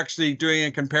then you're actually doing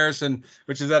a comparison,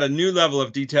 which is at a new level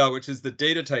of detail, which is the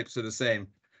data types are the same.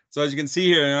 So as you can see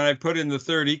here, and I put in the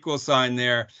third equal sign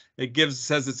there, it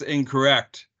says it's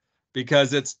incorrect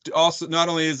because it's also not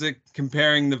only is it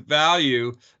comparing the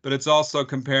value, but it's also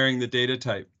comparing the data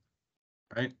type,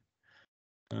 right?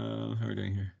 How are we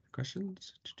doing here?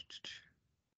 Questions?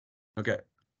 Okay,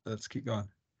 let's keep going.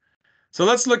 So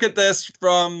let's look at this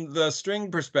from the string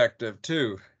perspective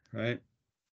too, right?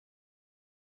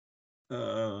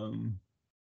 And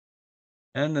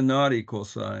the not equal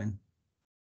sign.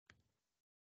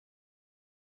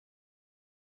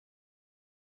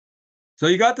 So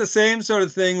you got the same sort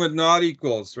of thing with not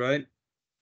equals, right?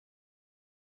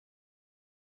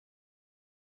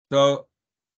 So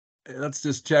let's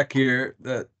just check here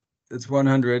that it's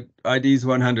 100, ID is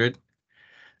 100.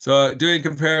 So doing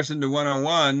comparison to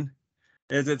 101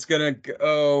 is it's going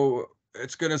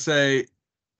to say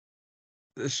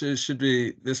this should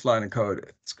be this line of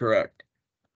code. It's correct.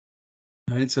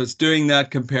 Right, so it's doing that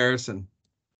comparison,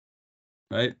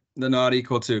 right? The not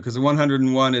equal to, because the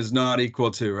 101 is not equal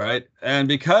to, right? And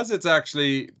because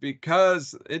interesting,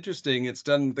 it's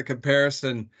done the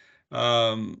comparison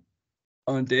on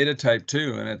data type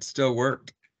too, and it still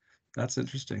worked. That's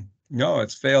interesting. No,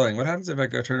 it's failing. What happens if I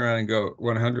go turn around and go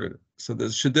 100? So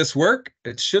should this work?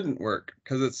 It shouldn't work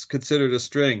because it's considered a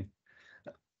string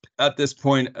at this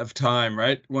point of time,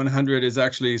 right? 100 is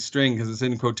actually a string because it's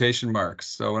in quotation marks.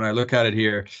 So when I look at it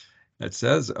here, it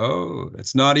says, oh,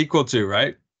 it's not equal to,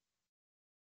 right?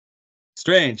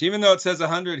 Strange. Even though it says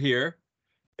 100 here,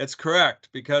 it's correct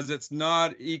because it's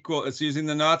not equal. It's using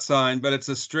the not sign, but it's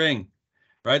a string,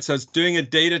 right? So it's doing a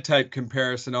data type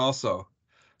comparison also.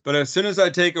 But as soon as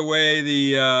I take away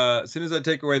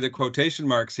the quotation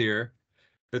marks here,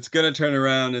 it's going to turn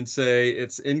around and say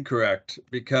it's incorrect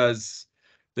because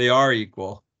they are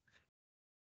equal,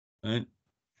 right?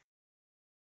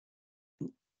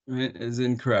 It is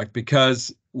incorrect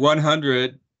because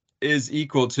 100 is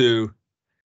equal to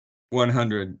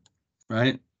 100,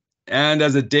 right? And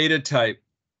as a data type,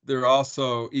 they're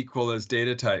also equal as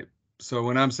data type. So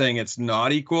when I'm saying it's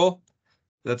not equal,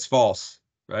 that's false,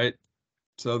 right?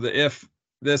 So the if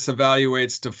this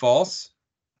evaluates to false,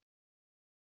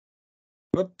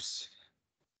 whoops.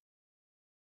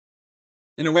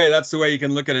 In a way, that's the way you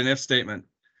can look at an if statement.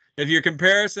 If your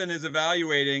comparison is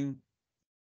evaluating,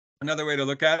 another way to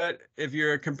look at it, if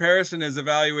your comparison is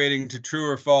evaluating to true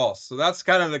or false. So that's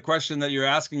kind of the question that you're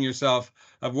asking yourself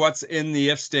of what's in the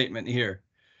if statement here.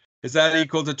 Is that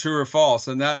equal to true or false?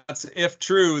 And that's if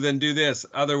true, then do this,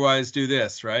 otherwise do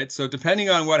this, right? So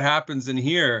depending on what happens in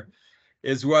here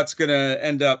is what's going to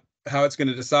end up, how it's going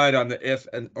to decide on the if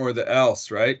and or the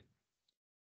else, right?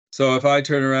 So if I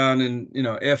turn around and,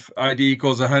 if ID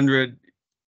equals 100,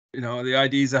 the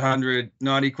ID is 100,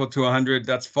 not equal to 100,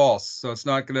 that's false. So it's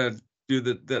not going to do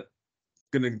that,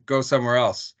 going to go somewhere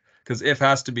else because if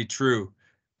has to be true.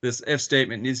 This if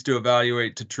statement needs to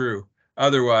evaluate to true.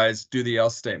 Otherwise, do the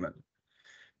else statement.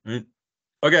 Right?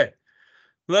 Okay,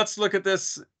 let's look at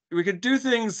this. We could do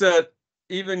things that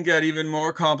even get even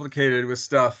more complicated with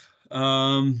stuff.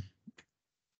 Let's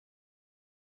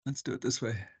do it this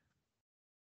way.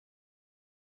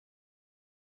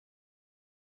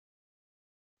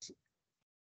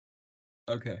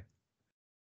 Okay.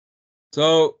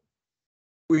 So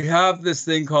we have this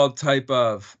thing called type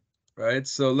of, right?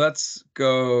 So let's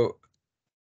go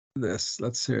this.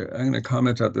 Let's hear. I'm going to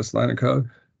comment out this line of code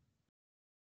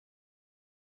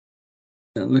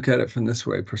and look at it from this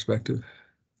way perspective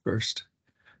first.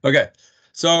 Okay.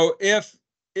 So if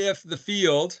the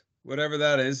field, whatever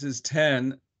that is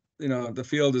 10, the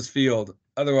field is field.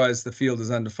 Otherwise, the field is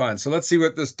undefined. So let's see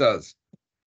what this does.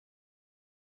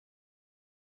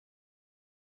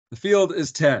 The field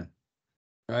is 10,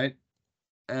 right?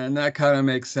 And that kind of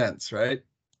makes sense, right?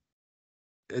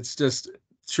 It's just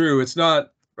true. It's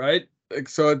not, right?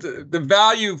 So the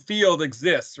value field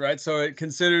exists, right? So it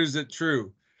considers it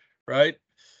true, right?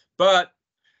 But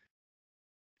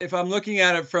if I'm looking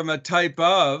at it from a type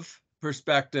of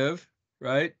perspective,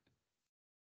 right?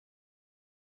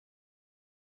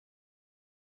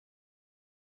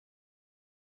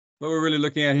 What we're really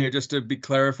looking at here, just to be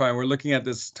clarifying, we're looking at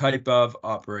this type of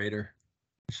operator.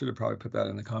 I should have probably put that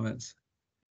in the comments.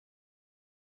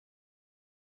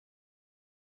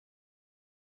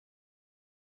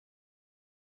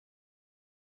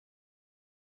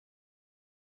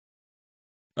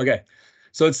 Okay,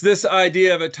 so it's this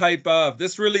idea of a type of.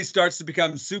 This really starts to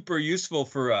become super useful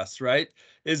for us, right?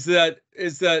 Is that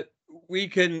we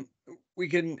can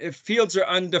if fields are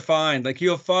undefined, like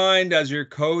you'll find as you're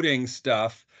coding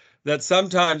stuff that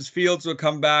sometimes fields will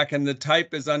come back and the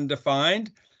type is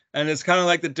undefined. And it's kind of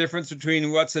like the difference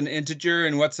between what's an integer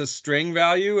and what's a string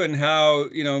value and how,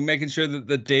 making sure that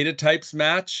the data types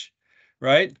match,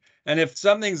 right? And if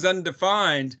something's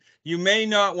undefined, you may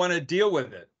not want to deal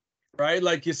with it, right?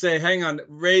 Like you say, hang on,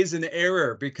 raise an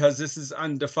error because this is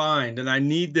undefined and I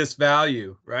need this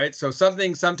value, right? So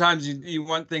sometimes you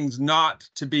want things not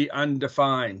to be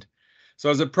undefined. So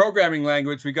as a programming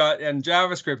language, in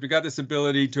JavaScript, we got this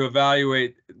ability to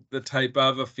evaluate the type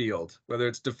of a field, whether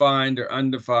it's defined or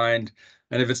undefined.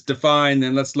 And if it's defined,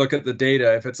 then let's look at the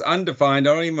data. If it's undefined,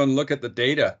 I don't even look at the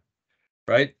data,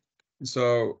 right?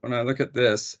 So when I look at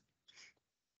this,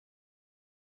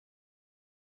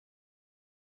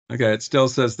 okay, it still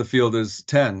says the field is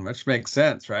 10, which makes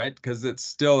sense, right? Because it's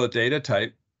still a data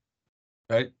type,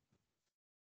 right?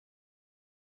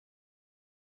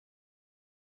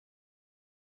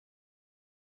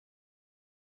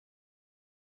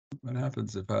 What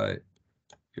happens if I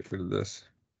get rid of this?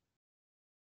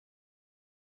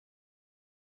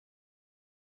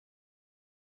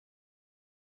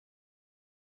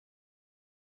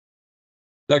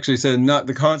 It actually said not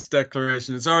the const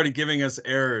declaration. It's already giving us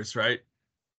errors, right?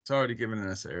 It's already giving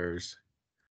us errors.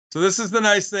 So this is the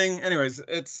nice thing. Anyways,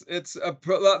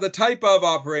 the type of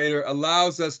operator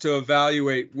allows us to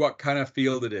evaluate what kind of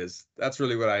field it is. That's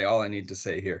really all I need to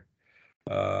say here.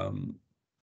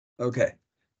 Okay,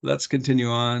 let's continue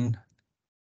on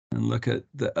and look at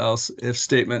the else if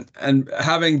statement and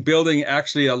building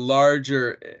actually a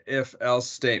larger if else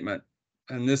statement.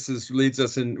 And this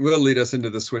will lead us into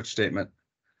the switch statement.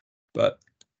 But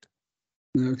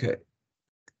okay.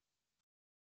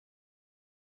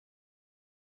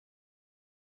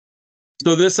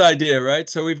 So this idea, right?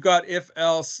 So we've got if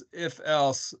else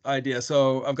idea.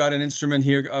 So I've got an instrument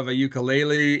here of a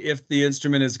ukulele. If the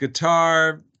instrument is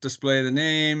guitar, display the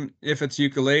name. If it's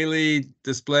ukulele,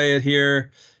 display it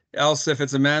here. Else, if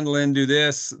it's a mandolin, do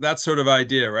this. That sort of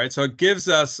idea, right? So it gives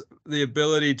us the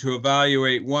ability to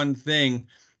evaluate one thing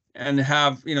and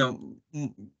have,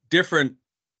 different,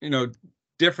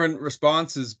 different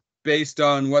responses based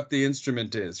on what the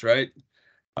instrument is, right?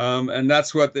 And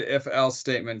that's what the if-else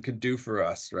statement could do for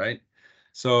us, right?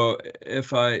 So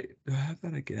if do I have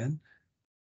that again?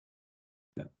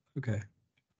 Yeah, okay.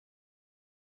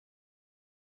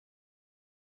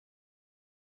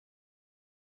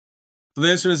 So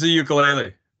the answer is a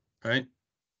ukulele, right?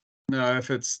 Now,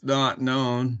 if it's not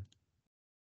known,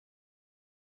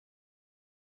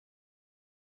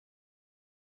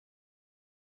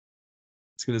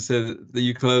 it's going to say that the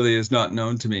ukulele is not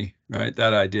known to me, right?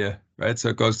 That idea, right? So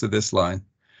it goes to this line,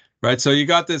 right? So you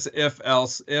got this if,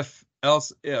 else, if,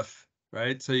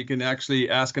 right? So you can actually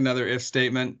ask another if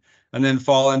statement and then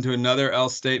fall into another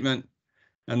else statement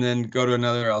and then go to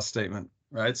another else statement,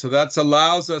 right? So that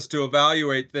allows us to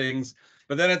evaluate things,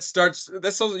 but then it starts,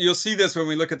 you'll see this when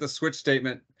we look at the switch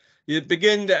statement. You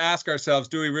begin to ask ourselves,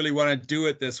 do we really want to do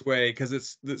it this way? Because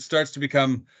it starts to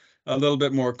become a little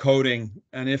bit more coding.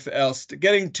 And if else,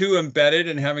 getting too embedded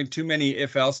and having too many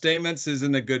if else statements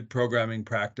isn't a good programming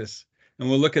practice. And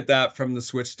we'll look at that from the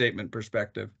switch statement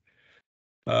perspective.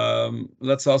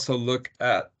 Let's also look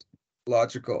at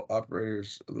logical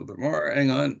operators a little bit more.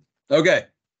 Hang on. Okay.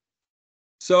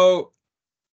 So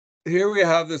here we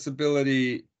have this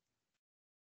ability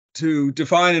to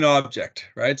define an object,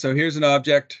 right? So here's an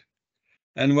object.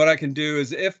 And what I can do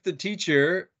is if the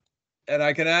teacher, and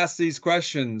I can ask these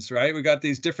questions, right? We got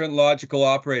these different logical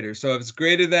operators. So if it's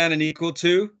greater than and equal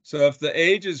to, so if the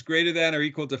age is greater than or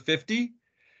equal to 50,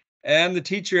 and the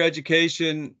teacher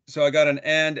education, so I got an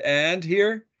and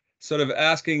here, sort of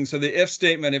asking, so the if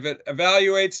statement, if it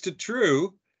evaluates to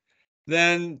true,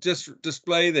 then just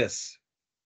display this,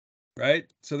 right?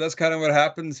 So that's kind of what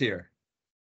happens here,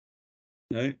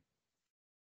 right?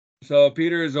 So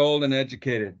Peter is old and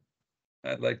educated.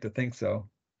 I'd like to think so.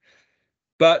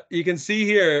 But you can see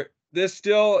here, this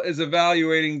still is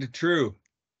evaluating to true,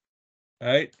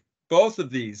 right? Both of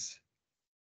these,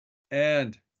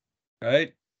 and,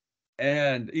 right?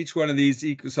 And each one of these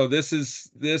equals, so this is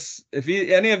this, if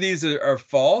any of these are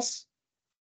false,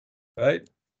 right?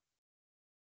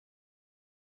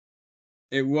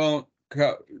 It won't,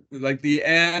 like the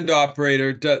and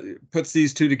operator puts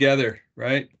these two together,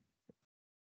 right?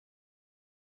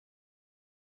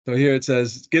 So here it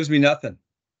says, gives me nothing.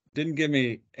 Didn't give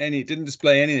me any, didn't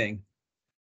display anything.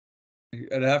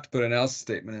 I'd have to put an else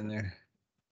statement in there.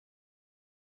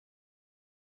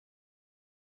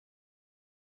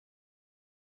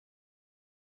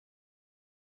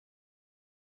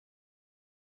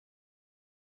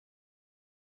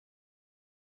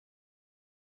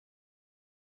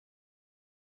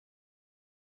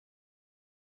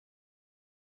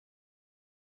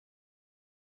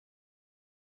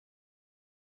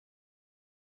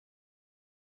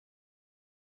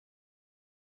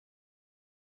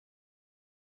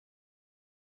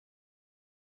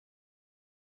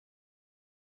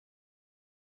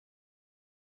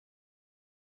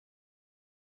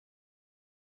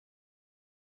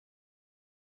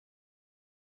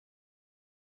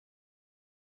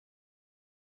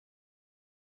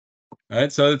 All right,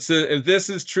 so it's if this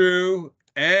is true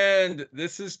and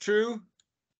this is true,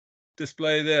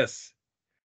 display this.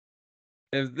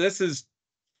 If this is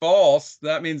false,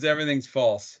 that means everything's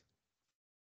false.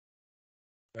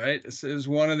 Right? This is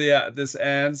one of the this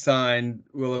and sign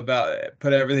will about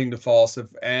put everything to false if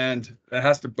and it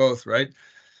has to both, right?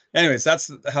 Anyways, that's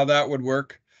how that would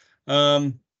work.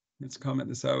 Let's comment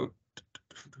this out.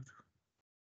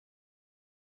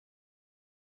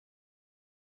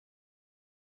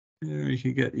 Yeah, we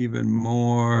could get even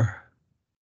more.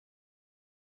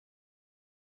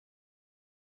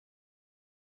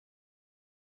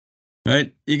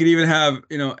 Right? You could even have,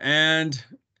 and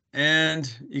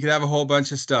you could have a whole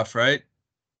bunch of stuff, right?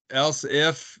 Else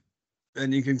if,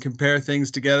 and you can compare things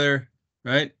together,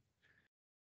 right?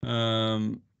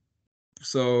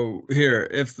 So here,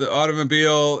 if the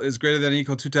automobile is greater than or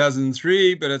equal to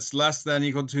 2003, but it's less than or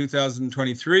equal to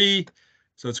 2023,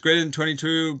 so it's greater than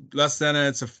 22, less than,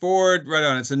 it's a Ford, right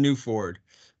on, it's a new Ford.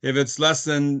 If it's less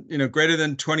than, greater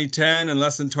than 2010 and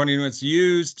less than 20 when it's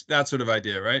used, that sort of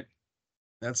idea, right?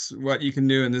 That's what you can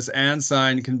do, and this and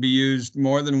sign can be used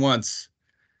more than once.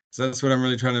 So that's what I'm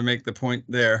really trying to make the point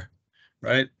there,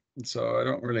 right? So I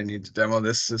don't really need to demo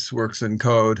this. This works in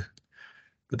code.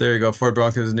 But there you go. Ford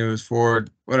Bronco is new as Ford,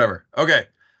 whatever. Okay,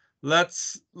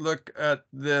 let's look at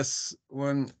this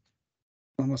one.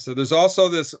 Almost. So there's also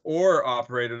this or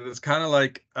operator that's kind of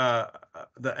like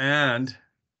the and,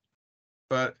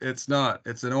 but it's not.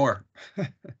 It's an or.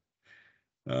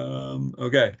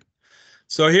 Okay.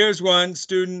 So here's one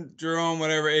student, Jerome,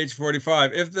 whatever, age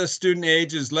 45. If the student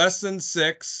age is less than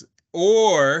 6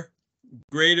 or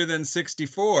greater than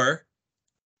 64,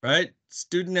 right?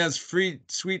 Student has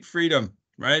sweet freedom,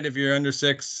 right? If you're under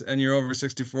 6 and you're over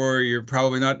 64, you're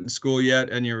probably not in school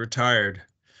yet and you're retired,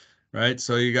 right?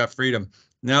 So you got freedom.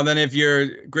 Now then, if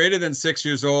you're greater than 6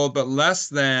 years old but less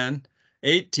than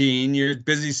 18, you're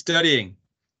busy studying.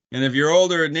 And if you're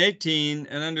older than 18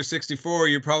 and under 64,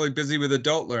 you're probably busy with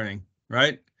adult learning,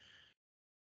 right?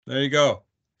 There you go.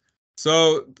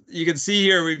 So you can see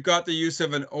here we've got the use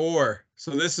of an or.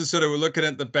 So this is sort of, we're looking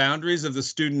at the boundaries of the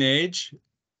student age,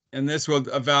 and this will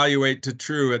evaluate to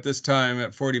true at this time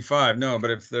at 45. No,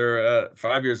 but if they're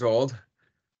 5 years old,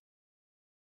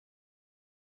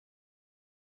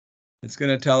 it's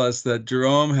going to tell us that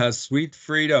Jerome has sweet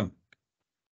freedom,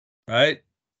 right?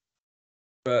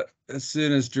 But as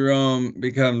soon as Jerome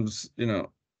becomes,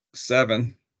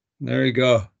 7, there you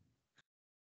go.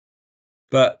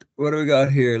 But what do we got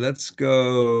here? Let's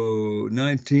go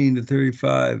 19 to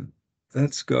 35.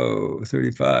 Let's go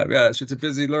 35. Yeah, it's a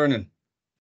busy learning,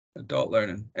 adult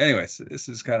learning. Anyways, this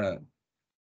is kind of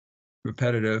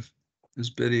repetitive. This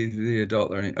busy the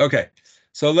adult learning. Okay,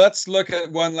 so let's look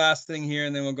at one last thing here,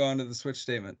 and then we'll go on to the switch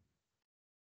statement.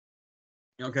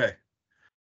 Okay,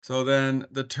 so then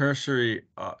the ternary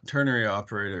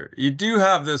operator. You do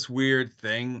have this weird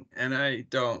thing, and I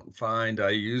don't find I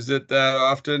use it that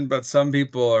often, but some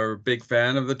people are a big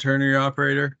fan of the ternary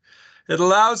operator. It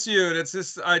allows you, and it's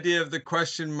this idea of the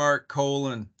question mark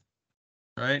colon,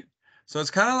 right? So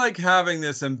it's kind of like having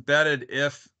this embedded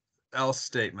if else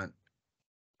statement,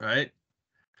 right?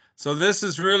 So this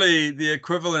is really the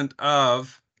equivalent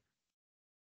of,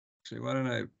 actually, why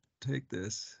don't I take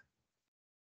this?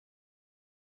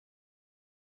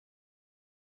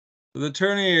 So the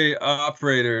ternary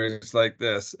operator is like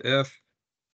this. If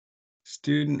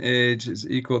student age is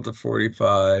equal to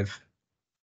 45,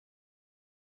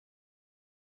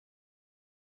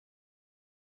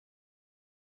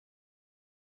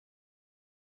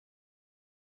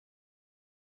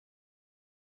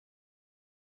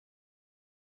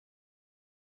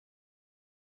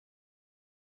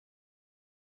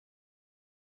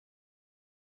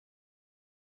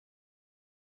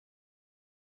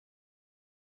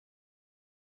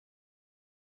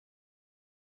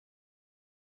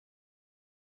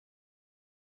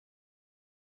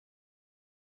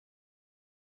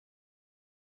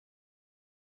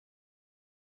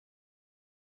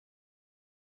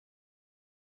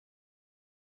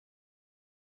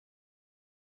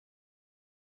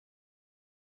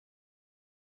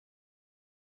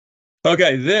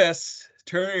 okay, this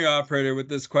ternary operator with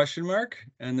this question mark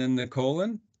and then the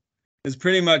colon is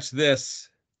pretty much this,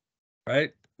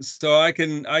 right? So I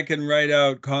can write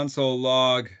out console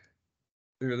log.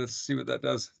 Here, let's see what that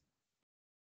does.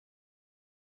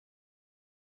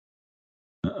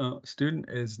 Uh-oh, student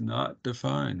is not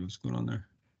defined. What's going on there?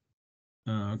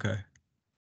 Oh, okay.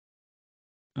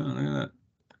 Oh, look at that.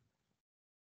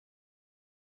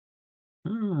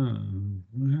 Oh,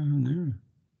 what happened there?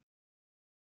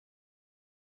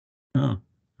 Oh,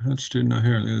 that student not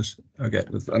here. Look at this. Okay,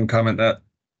 let's uncomment that.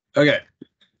 Okay.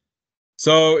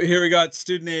 So here we got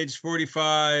student age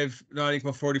 45, not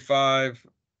equal 45.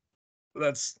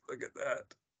 Let's look at that.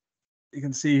 You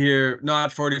can see here,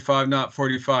 not 45, not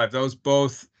 45. Those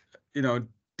both,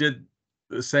 did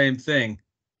the same thing,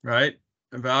 right?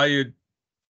 Evaluated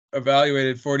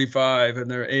 45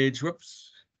 and their age,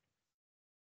 whoops,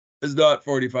 is not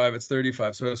 45, it's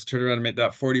 35. So let's turn around and make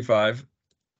that 45.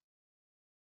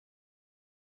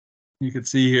 You can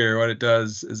see here what it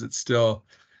does is it's still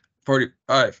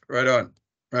 45, right on,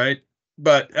 right?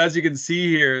 But as you can see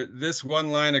here, this one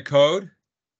line of code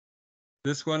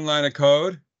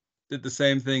did the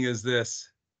same thing as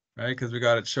this, right? Because we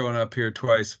got it showing up here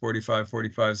twice, 45,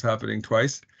 45 is happening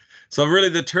twice. So really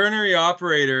the ternary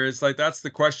operator is like, that's the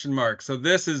question mark. So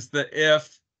this is the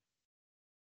if,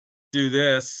 do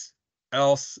this,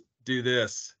 else do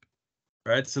this,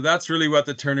 right? So that's really what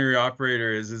the ternary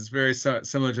operator is very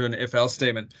similar to an if-else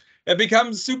statement. It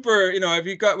becomes super, if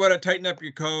you want to tighten up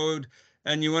your code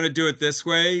and you want to do it this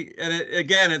way, and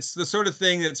again, it's the sort of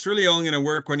thing that's really only going to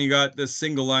work when you got this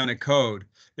single line of code.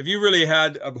 If you really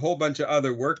had a whole bunch of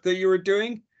other work that you were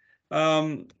doing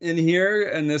in here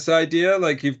and this idea,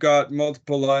 like you've got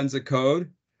multiple lines of code.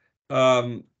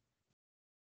 Oops.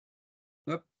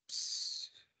 What's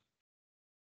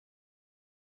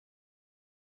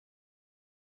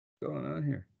going on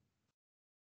here?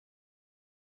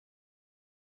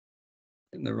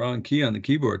 Hitting the wrong key on the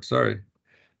keyboard, sorry.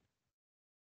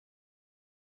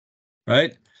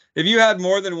 Right? If you had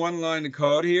more than one line of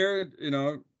code here,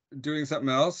 doing something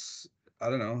else, I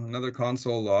don't know, another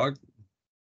console log.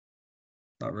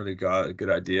 Not really got a good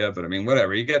idea, but I mean,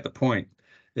 whatever, you get the point.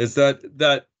 Is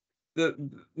that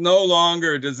no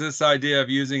longer does this idea of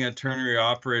using a ternary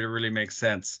operator really make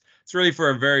sense. It's really for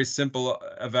a very simple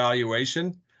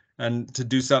evaluation and to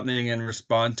do something and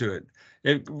respond to it.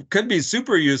 It could be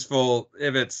super useful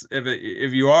if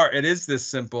it is this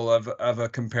simple of a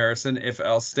comparison if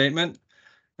else statement.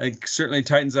 It certainly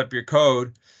tightens up your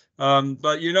code.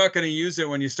 But you're not going to use it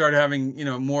when you start having,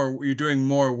 you're doing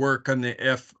more work on the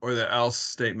if or the else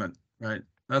statement, right?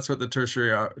 That's what the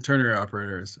ternary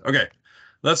operator is. Okay,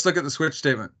 let's look at the switch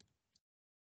statement.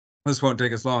 This won't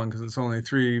take us long because it's only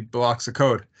 3 blocks of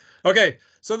code. Okay,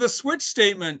 so the switch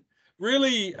statement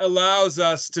really allows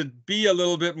us to be a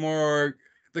little bit more,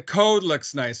 the code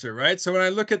looks nicer, right? So when I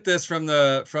look at this when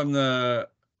I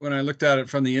looked at it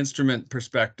from the instrument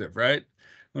perspective, right?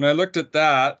 When I looked at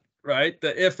that, right,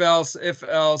 the if else,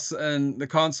 and the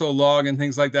console log and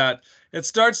things like that, it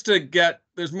starts to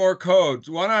there's more code.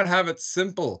 Why not have it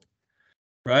simple,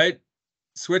 right?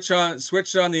 Switch on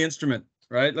the instrument,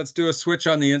 right? Let's do a switch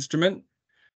on the instrument,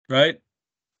 right?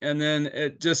 And then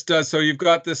it just does. So you've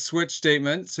got this switch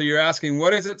statement. So you're asking,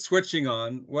 what is it switching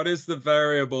on? What is the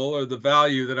variable or the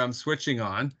value that I'm switching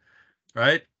on,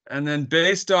 right? And then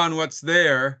based on what's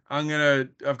there,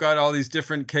 I've got all these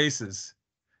different cases.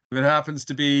 If it happens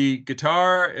to be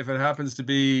guitar, if it happens to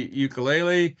be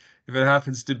ukulele, if it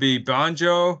happens to be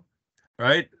banjo,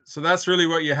 right? So that's really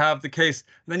what you have the case.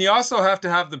 And then you also have to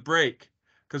have the break,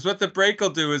 because what the break will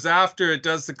do is after it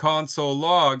does the console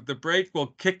log, the break will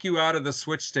kick you out of the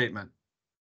switch statement,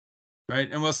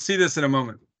 right? And we'll see this in a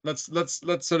moment. Let's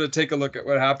sort of take a look at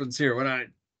what happens here when I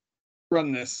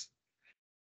run this.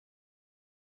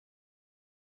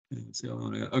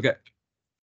 Okay.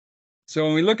 So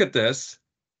when we look at this,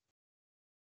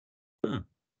 oh,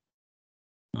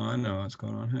 I know what's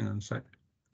going on. Hang on a sec.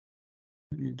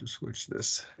 I need to switch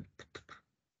this.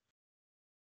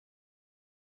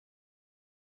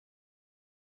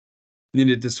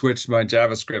 Needed to switch my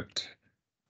JavaScript.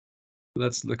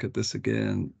 Let's look at this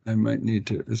again. I might need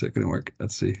to, is it going to work?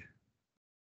 Let's see.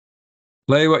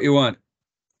 Play what you want.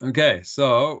 Okay,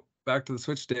 so back to the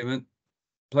switch statement.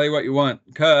 Play what you want,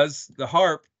 because the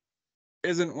harp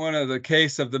isn't one of the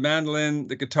case of the mandolin,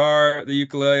 the guitar, the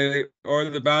ukulele, or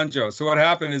the banjo. So what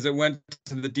happened is it went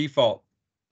to the default,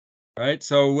 right?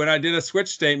 So when I did a switch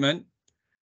statement,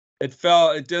 it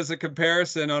does a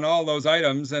comparison on all those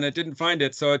items and it didn't find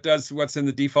it. So it does what's in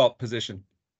the default position,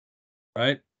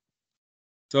 right?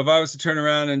 So if I was to turn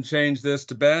around and change this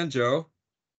to banjo,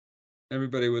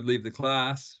 everybody would leave the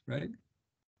class, right?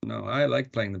 No, I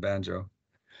like playing the banjo.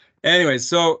 Anyway,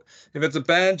 so if it's a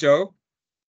banjo,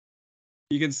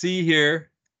 you can see here,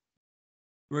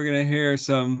 we're going to hear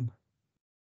some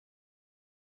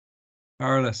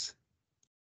Powerless.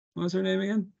 What was her name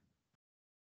again?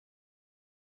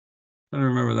 I don't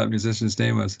remember what that musician's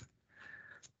name was.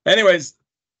 Anyways,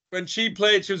 when she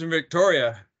played, she was in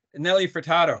Victoria, Nelly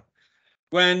Furtado.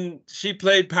 When she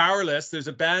played Powerless, there's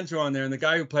a banjo on there, and the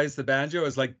guy who plays the banjo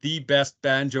is like the best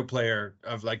banjo player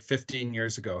of like 15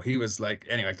 years ago. He was like,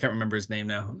 anyway, I can't remember his name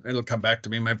now. It'll come back to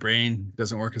me. My brain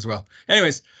doesn't work as well.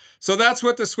 Anyways, so that's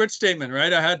what the switch statement,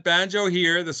 right? I had banjo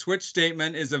here. The switch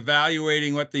statement is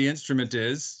evaluating what the instrument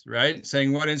is, right?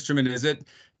 Saying what instrument is it,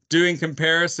 doing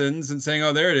comparisons and saying,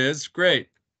 oh, there it is. Great.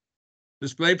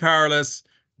 Display Powerless,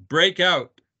 break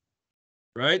out,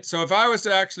 right? So if I was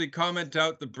to actually comment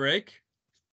out the break,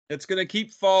 it's going to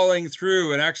keep falling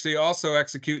through and actually also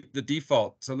execute the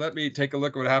default. So let me take a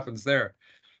look at what happens there.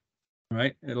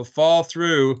 Right? It'll fall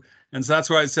through. And so that's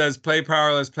why it says play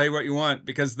powerless, play what you want,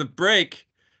 because the break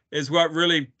is what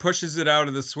really pushes it out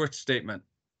of the switch statement.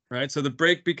 Right? So the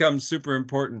break becomes super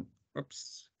important.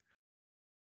 Oops.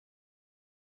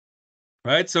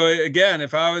 Right? So again,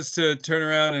 if I was to turn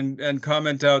around and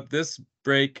comment out this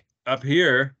break up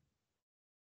here,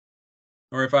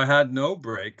 or if I had no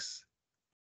breaks,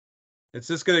 it's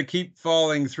just going to keep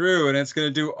falling through and it's going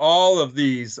to do all of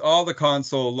these, all the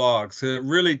console logs. So it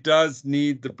really does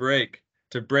need the break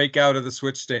to break out of the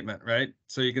switch statement, right?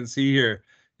 So you can see here,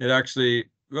 it actually,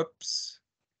 whoops,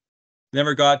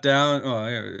 never got down. Oh,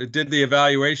 it did the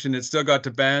evaluation. It still got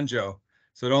to banjo.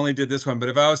 So it only did this one. But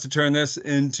if I was to turn this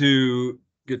into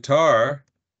guitar,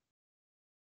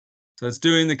 so it's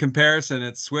doing the comparison.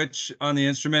 It's switch on the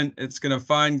instrument. It's going to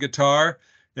find guitar.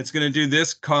 It's going to do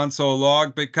this console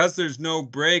log. Because there's no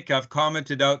break, I've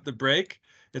commented out the break.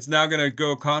 It's now going to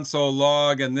go console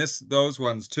log and those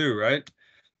ones too, right?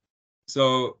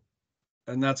 So,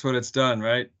 and that's what it's done,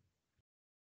 right?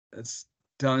 It's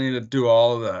telling you to do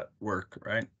all of that work,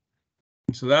 right?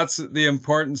 So that's the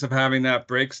importance of having that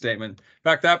break statement. In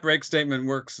fact, that break statement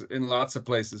works in lots of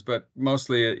places, but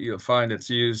mostly you'll find it's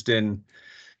used in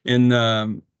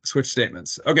switch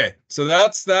statements. Okay, so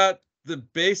that's the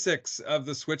basics of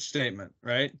the switch statement,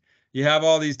 right? You have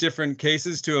all these different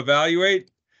cases to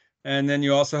evaluate, and then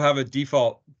you also have a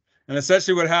default. And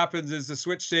essentially what happens is the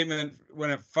switch statement, when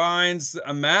it finds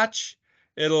a match,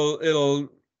 it'll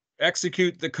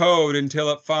execute the code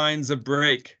until it finds a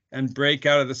break and break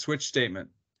out of the switch statement.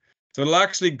 So it'll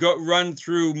actually run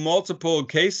through multiple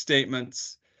case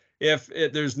statements if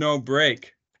there's no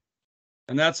break.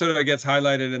 And that's sort of gets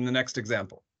highlighted in the next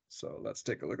example. So let's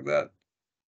take a look at that.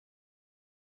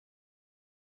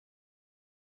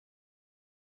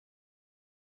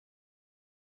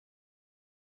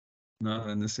 Not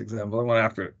in this example, I want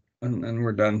after it, and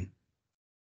we're done.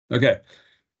 Okay,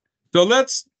 so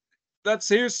let's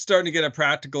here's starting to get a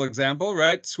practical example,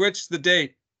 right? Switch the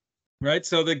date, right?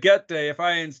 So the get day, if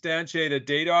I instantiate a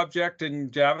date object in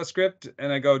JavaScript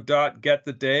and I go .get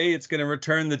the day, it's going to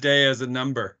return the day as a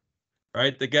number,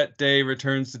 right? The get day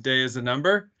returns the day as a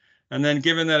number. And then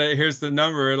given that here's the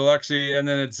number, it'll actually, and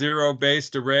then it's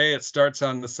zero-based array, it starts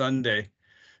on the Sunday.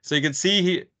 So you can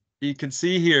see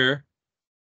here,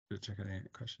 check out any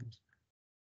questions.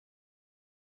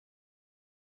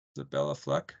 Is it Bella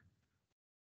Fleck?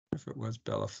 If it was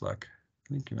Bella Fleck,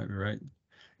 I think you might be right.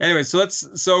 Anyway, so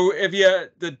if you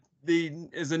the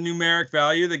is a numeric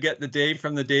value that get the day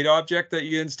from the date object that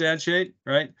you instantiate,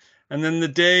 right? And then the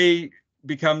day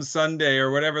becomes Sunday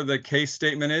or whatever the case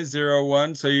statement is, 0,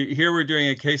 1. So here we're doing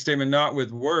a case statement not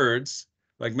with words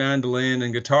like mandolin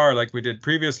and guitar like we did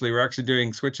previously. We're actually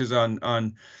doing switches on,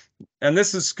 and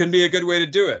this can be a good way to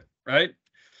do it, right?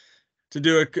 To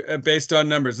do it based on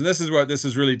numbers. And this is what this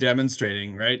is really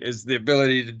demonstrating, right? Is the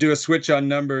ability to do a switch on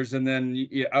numbers and then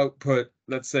you output,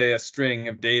 let's say, a string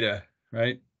of data,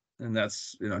 right? And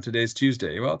that's, today's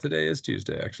Tuesday. Well, today is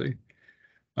Tuesday, actually.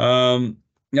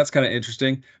 That's kind of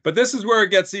interesting. But this is where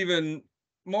it gets even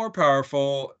more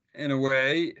powerful in a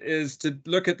way, is to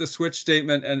look at the switch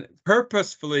statement and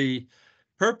purposefully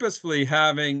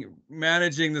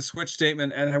managing the switch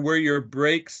statement and where your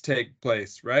breaks take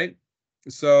place, right?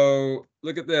 So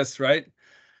look at this, right?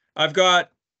 I'm going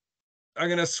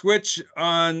to switch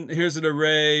on, here's an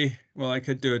array. Well, I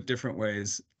could do it different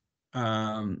ways.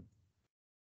 Yeah,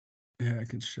 I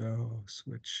can show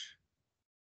switch.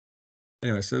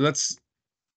 Anyway, so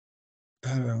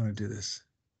how do I want to do this?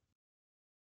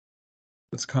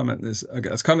 Let's comment this. Okay,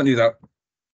 let's comment these out.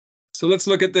 So let's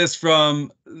look at this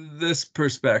from this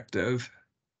perspective,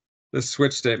 the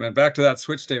switch statement, back to that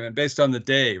switch statement based on the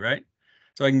day, right?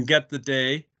 So I can get the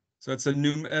day. So that's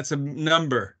a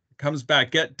number. It comes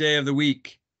back, get day of the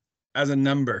week as a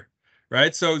number,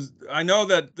 right? So I know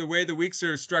that the way the weeks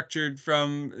are structured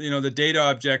from, the data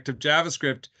object of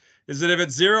JavaScript is that if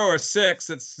it's 0 or 6,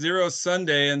 it's 0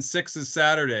 Sunday and 6 is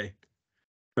Saturday,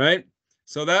 right?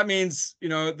 So that means,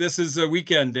 this is a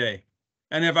weekend day.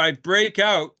 And if I break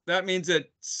out, that means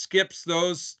it skips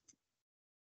those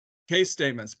case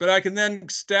statements, but I can then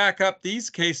stack up these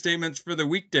case statements for the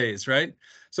weekdays, right?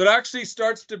 So it actually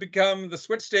starts to become, the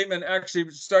switch statement actually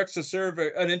starts to serve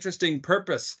an interesting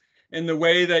purpose in the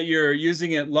way that you're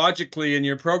using it logically in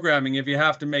your programming. If you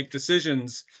have to make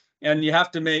decisions and you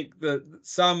have to make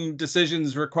some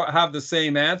decisions have the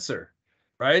same answer,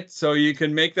 right? So you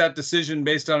can make that decision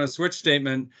based on a switch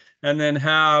statement and then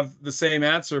have the same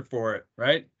answer for it,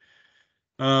 right?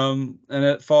 And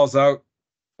it falls out,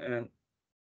 and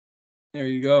there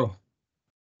you go.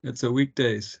 It's a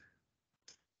weekdays.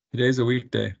 Today's a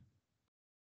weekday.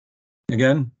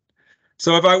 Again.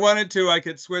 So if I wanted to, I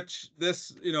could switch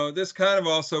this, this kind of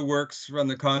also works from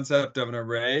the concept of an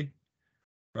array,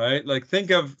 right? Like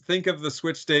think of the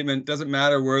switch statement. Doesn't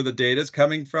matter where the data is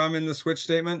coming from in the switch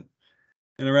statement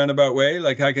in a roundabout way.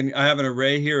 Like I have an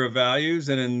array here of values,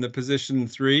 and in the position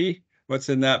 3, what's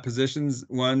in that positions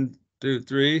 1, 2,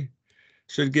 3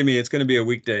 should give me, it's going to be a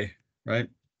weekday, right?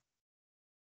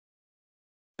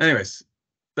 Anyways,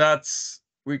 that's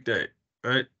weekday,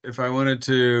 right? If I wanted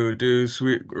to do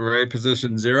array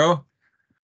position 0,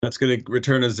 that's going to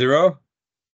return a 0.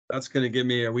 That's going to give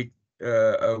me a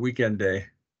weekend day,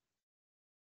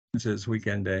 which is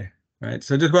weekend day, right?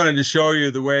 So I just wanted to show you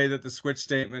the way that the switch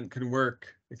statement can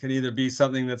work. It can either be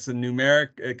something that's a numeric,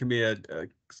 it can be a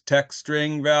text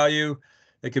string value,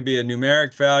 it could be a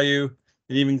numeric value,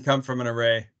 it even come from an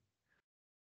array.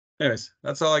 Anyways,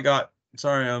 that's all I got.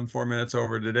 Sorry, I'm 4 minutes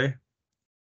over today.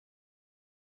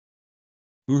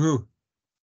 Woohoo.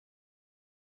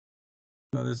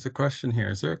 Oh, there's a question here.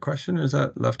 Is there a question or is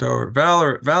that left over?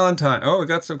 Valentine. Oh, we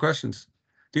got some questions.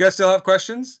 Do you guys still have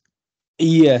questions?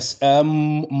 Yes,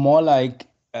 more like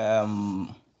not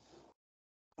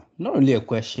really a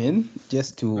question,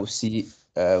 just to see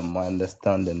my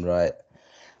understanding, right?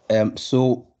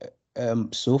 So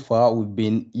So far we've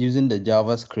been using the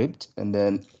JavaScript and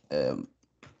then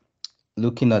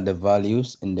looking at the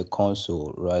values in the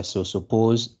console, right? So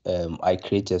suppose I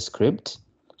create a script,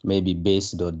 maybe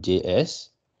base.js,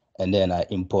 and then I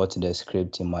import the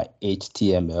script in my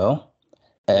HTML.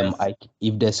 Yes.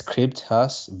 If the script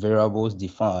has variables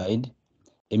defined,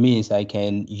 it means I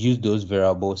can use those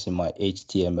variables in my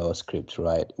HTML script,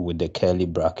 right? With the curly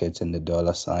brackets and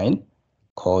the $sign,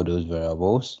 call those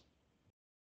variables.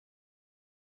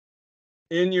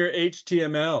 In your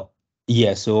HTML.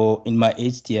 Yeah, so in my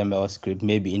HTML script,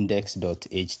 maybe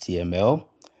index.html,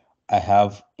 I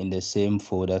have in the same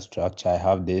folder structure, I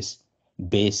have this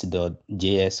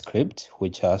base.js script,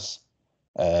 which has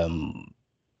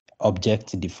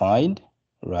object defined,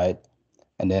 right?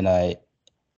 And then I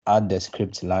add the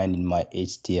script line in my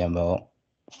HTML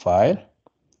file.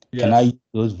 Can I Yes. use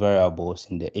those variables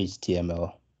in the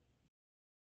HTML?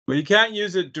 But you can't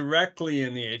use it directly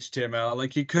in the HTML.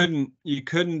 Like you couldn't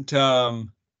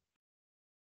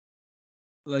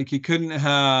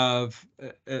have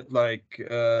it like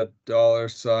 $,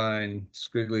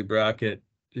 squiggly bracket,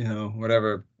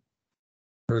 whatever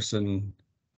person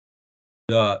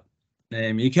dot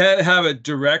name. You can't have it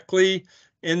directly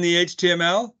in the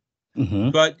HTML, Mm-hmm.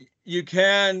 but you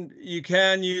can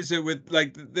use it with,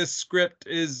 like, this script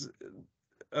is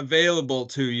available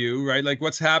to you, right? Like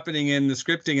what's happening in the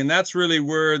scripting, and that's really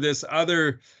where this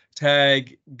other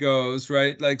tag goes,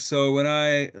 right? Like, so when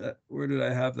where did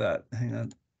I have that? Hang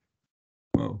on.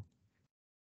 Whoa.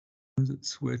 Was it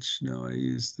switch? No, I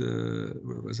used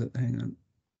where was it? Hang on.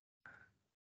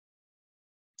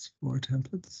 It's 4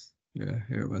 templates. Yeah,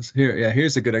 here it was. Here, yeah,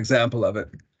 here's a good example of it.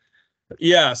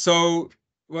 Yeah, so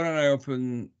why don't I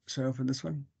should I open this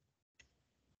one?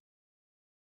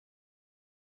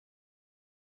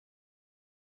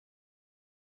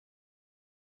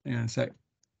 Hang on a sec.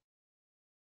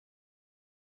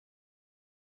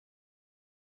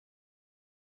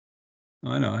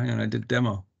 Oh, I know, hang on, I did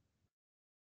demo.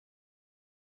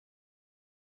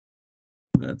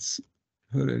 Let's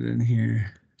put it in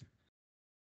here.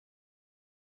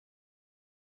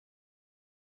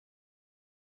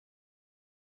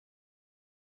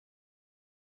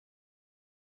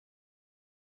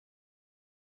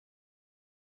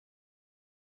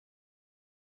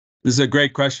 This is a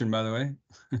great question, by the way.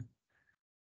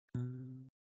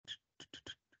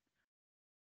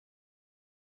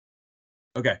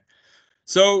 Okay,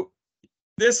 so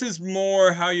this is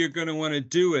more how you're going to want to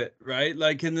do it, right?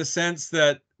 Like in the sense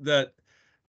that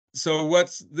so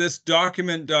what's this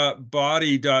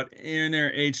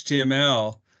document.body.inner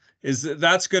HTML is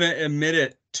that's going to emit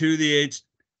it to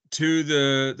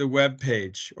the web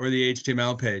page or the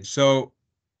HTML page. So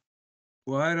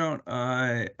why don't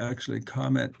I actually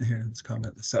comment here? Let's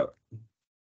comment this out.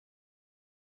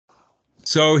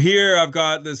 So here I've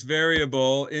got this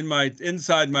variable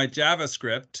inside my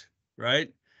JavaScript,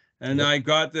 right? And Yep. I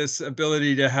got this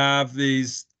ability to have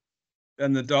these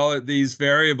and these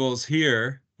variables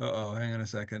here. Uh-oh, hang on a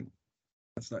second.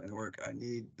 That's not gonna work. I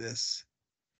need this.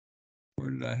 Where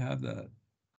did I have that?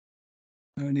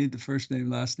 I need the first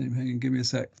name, last name. Hang on, give me a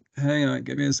sec. Hang on,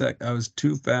 give me a sec. I was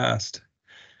too fast.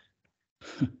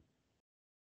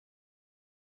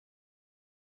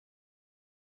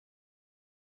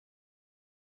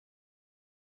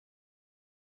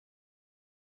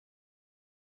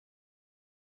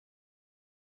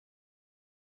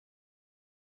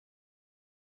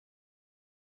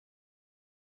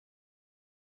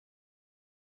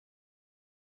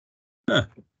 Huh.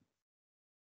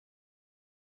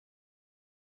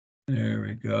 There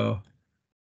we go.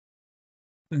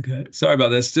 Okay, sorry about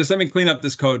this. Just let me clean up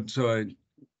this code so I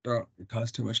don't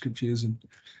cause too much confusion.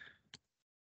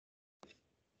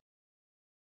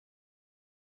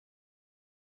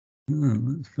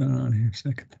 What's going on here?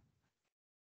 Second.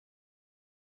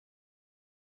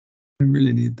 I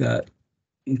really need that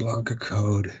block of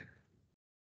code.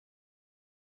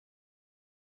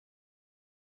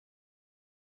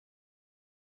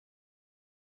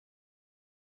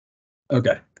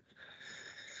 Okay.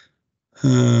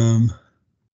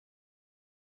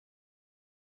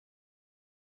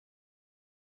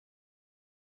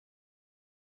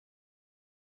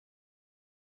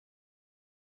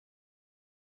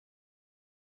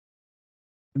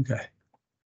 Okay.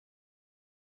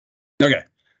 Okay.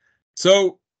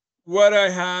 So what I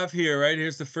have here, right?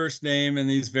 Here's the first name, and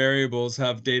these variables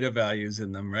have data values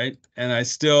in them, right? And I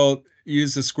still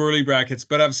use the squirrely brackets,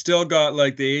 but I've still got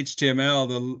like the HTML,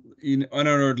 the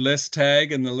unordered list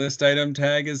tag and the list item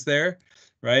tag is there,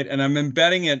 right? And I'm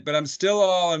embedding it, but I'm still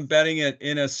all embedding it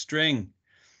in a string,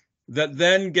 that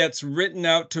then gets written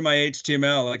out to my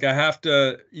HTML. Like I have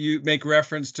to make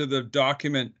reference to the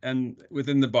document and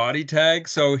within the body tag.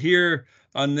 So here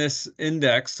on this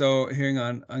index, so hang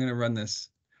on, I'm going to run this.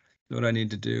 What I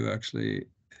need to do actually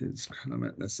is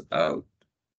comment this out.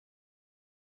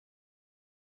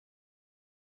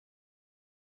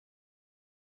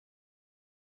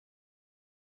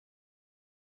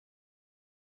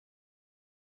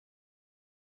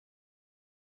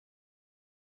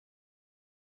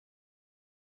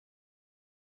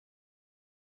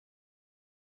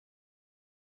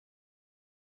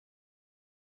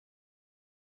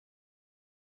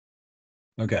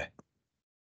 Okay.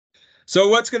 So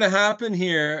what's going to happen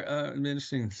here? It'll be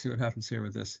interesting to see what happens here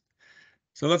with this.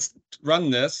 So let's run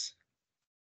this.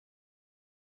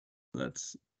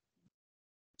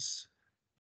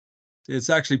 It's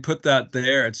actually put that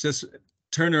there. It's just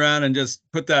turn around and just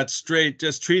put that straight,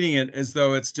 just treating it as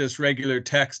though it's just regular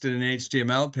text in an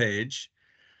HTML page.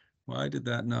 Why did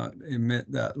that not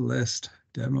emit that list?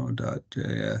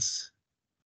 Demo.js.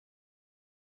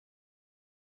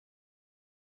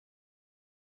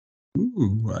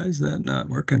 Ooh, why is that not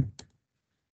working?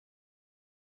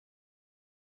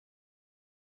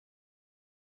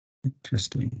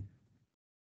 Interesting.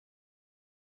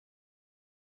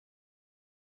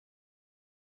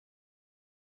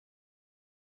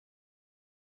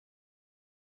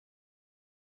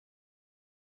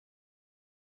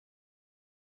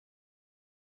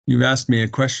 You've asked me a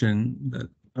question that,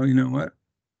 oh, you know what?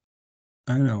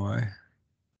 I know why.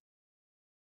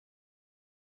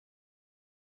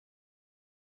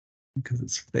 Because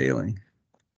it's failing.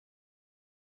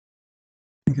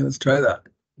 Okay, let's try that.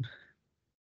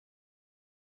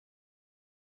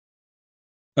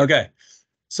 Okay,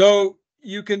 so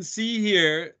you can see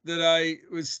here that I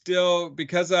was still,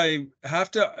 because I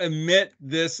have to emit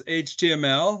this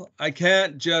HTML, I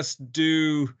can't just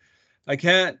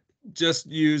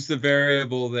use the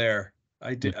variable there.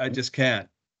 I just can't,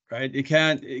 right? You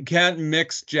can't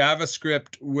mix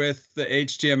JavaScript with the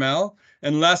HTML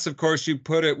unless, of course, you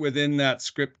put it within that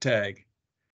script tag.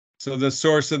 So the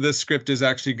source of this script is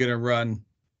actually going to run,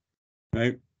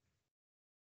 right?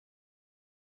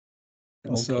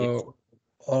 And Okay. so,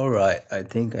 all right, I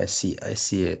think I see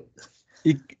it.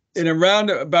 In a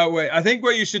roundabout way, I think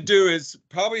what you should do is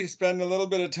probably spend a little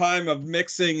bit of time of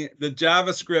mixing the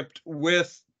JavaScript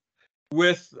with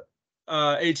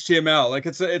HTML. Like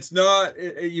it's not,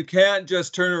 you can't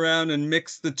just turn around and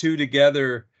mix the two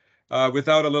together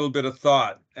without a little bit of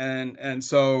thought. And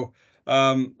so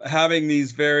having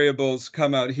these variables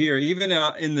come out here, even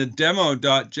in the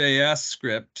demo.js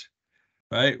script,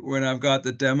 right? When I've got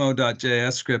the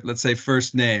demo.js script, let's say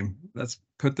first name, let's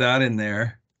put that in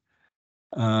there.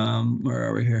 Where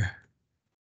are we here?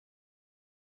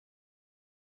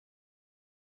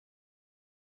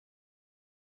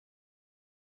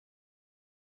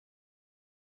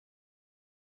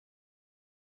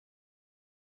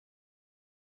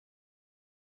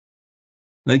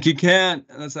 Like you can't,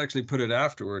 let's actually put it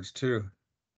afterwards too.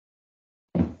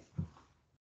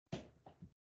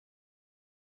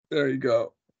 There you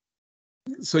go.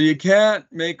 So you can't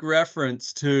make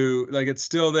reference to, like, it's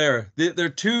still there. They're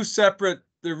two separate,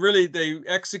 they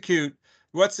execute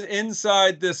what's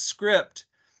inside this script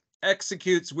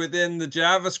executes within the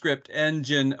JavaScript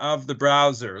engine of the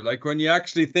browser. Like when you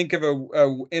actually think of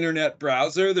a internet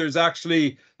browser, there's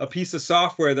actually a piece of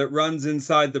software that runs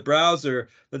inside the browser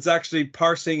that's actually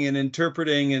parsing and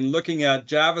interpreting and looking at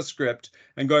JavaScript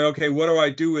and going, okay, what do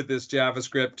I do with this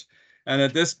JavaScript? And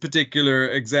at this particular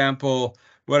example,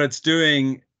 what it's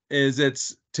doing is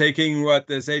it's taking what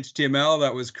this HTML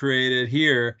that was created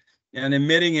here and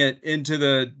emitting it into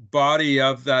the body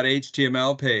of that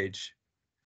HTML page,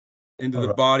 into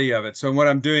the body of it. So what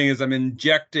I'm doing is I'm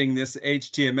injecting this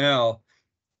HTML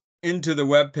into the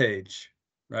web page,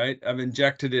 right? I've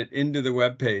injected it into the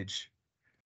web page,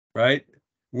 right?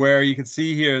 Where you can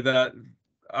see here that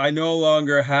I no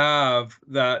longer have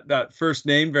that first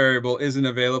name variable isn't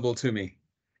available to me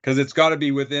because it's got to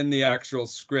be within the actual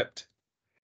script.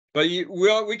 But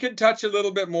we could touch a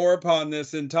little bit more upon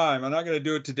this in time. I'm not going to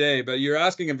do it today, but you're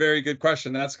asking a very good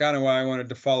question. That's kind of why I wanted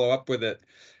to follow up with it.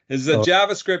 Is that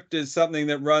JavaScript is something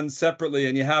that runs separately,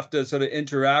 and you have to sort of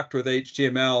interact with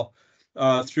HTML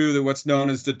through what's known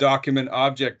as the document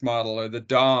object model, or the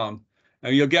DOM.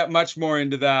 And you'll get much more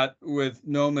into that with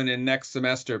Gnomon in next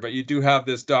semester, but you do have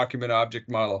this document object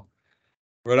model.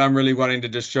 What I'm really wanting to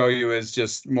just show you is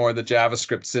just more the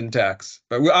JavaScript syntax.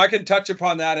 But I can touch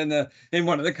upon that in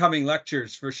one of the coming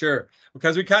lectures for sure,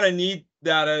 because we kind of need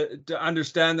that to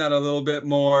understand that a little bit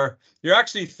more. You're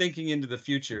actually thinking into the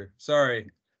future.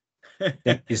 Sorry.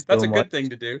 Thank you so That's a much. good thing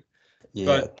to do. Yeah,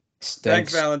 But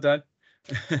Thanks, Valentine.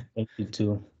 Thank you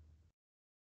too.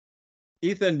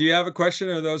 Ethan, do you have a question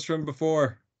or are those from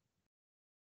before?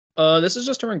 This is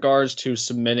just in regards to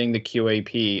submitting the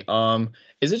QAP.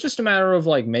 Is it just a matter of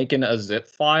like making a zip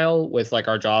file with like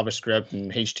our JavaScript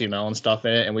and HTML and stuff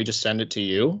in it, and we just send it to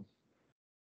you?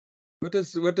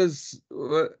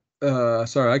 Sorry,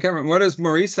 I can't remember. What is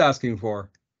Maurice asking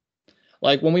for?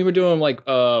 Like when we were doing like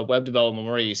web development,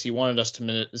 Maurice, he wanted us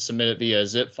to submit it via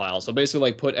zip file. So basically,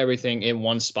 like put everything in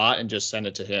one spot and just send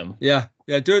it to him. Yeah,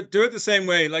 do it the same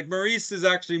way. Like Maurice is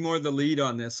actually more the lead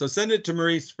on this, so send it to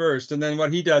Maurice first, and then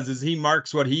what he does is he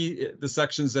marks the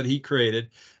sections that he created,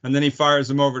 and then he fires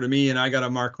them over to me, and I got to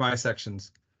mark my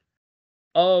sections.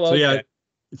 Oh, okay. So yeah,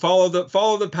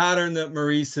 follow the pattern that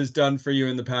Maurice has done for you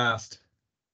in the past.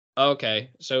 Okay,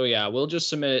 so yeah, we'll just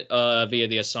submit it via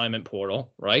the assignment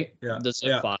portal, right? Yeah, The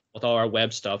zip file with all our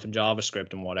web stuff and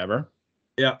JavaScript and whatever.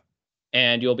 Yeah.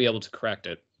 And you'll be able to correct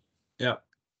it. Yeah.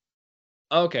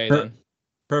 Okay, then.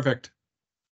 Perfect.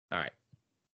 All right.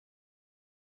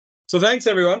 So thanks,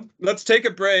 everyone. Let's take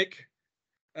a break,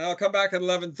 and I'll come back at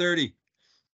 11:30,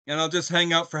 and I'll just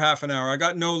hang out for half an hour. I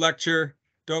got no lecture.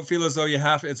 Don't feel as though you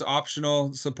have. It's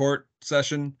optional support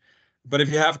session, but if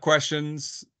you have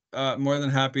questions, more than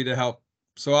happy to help.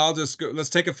 So I'll just go. Let's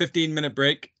take a 15-minute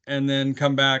break and then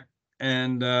come back,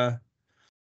 and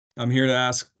I'm here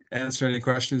to answer any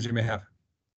questions you may have.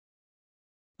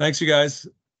 Thanks, you guys.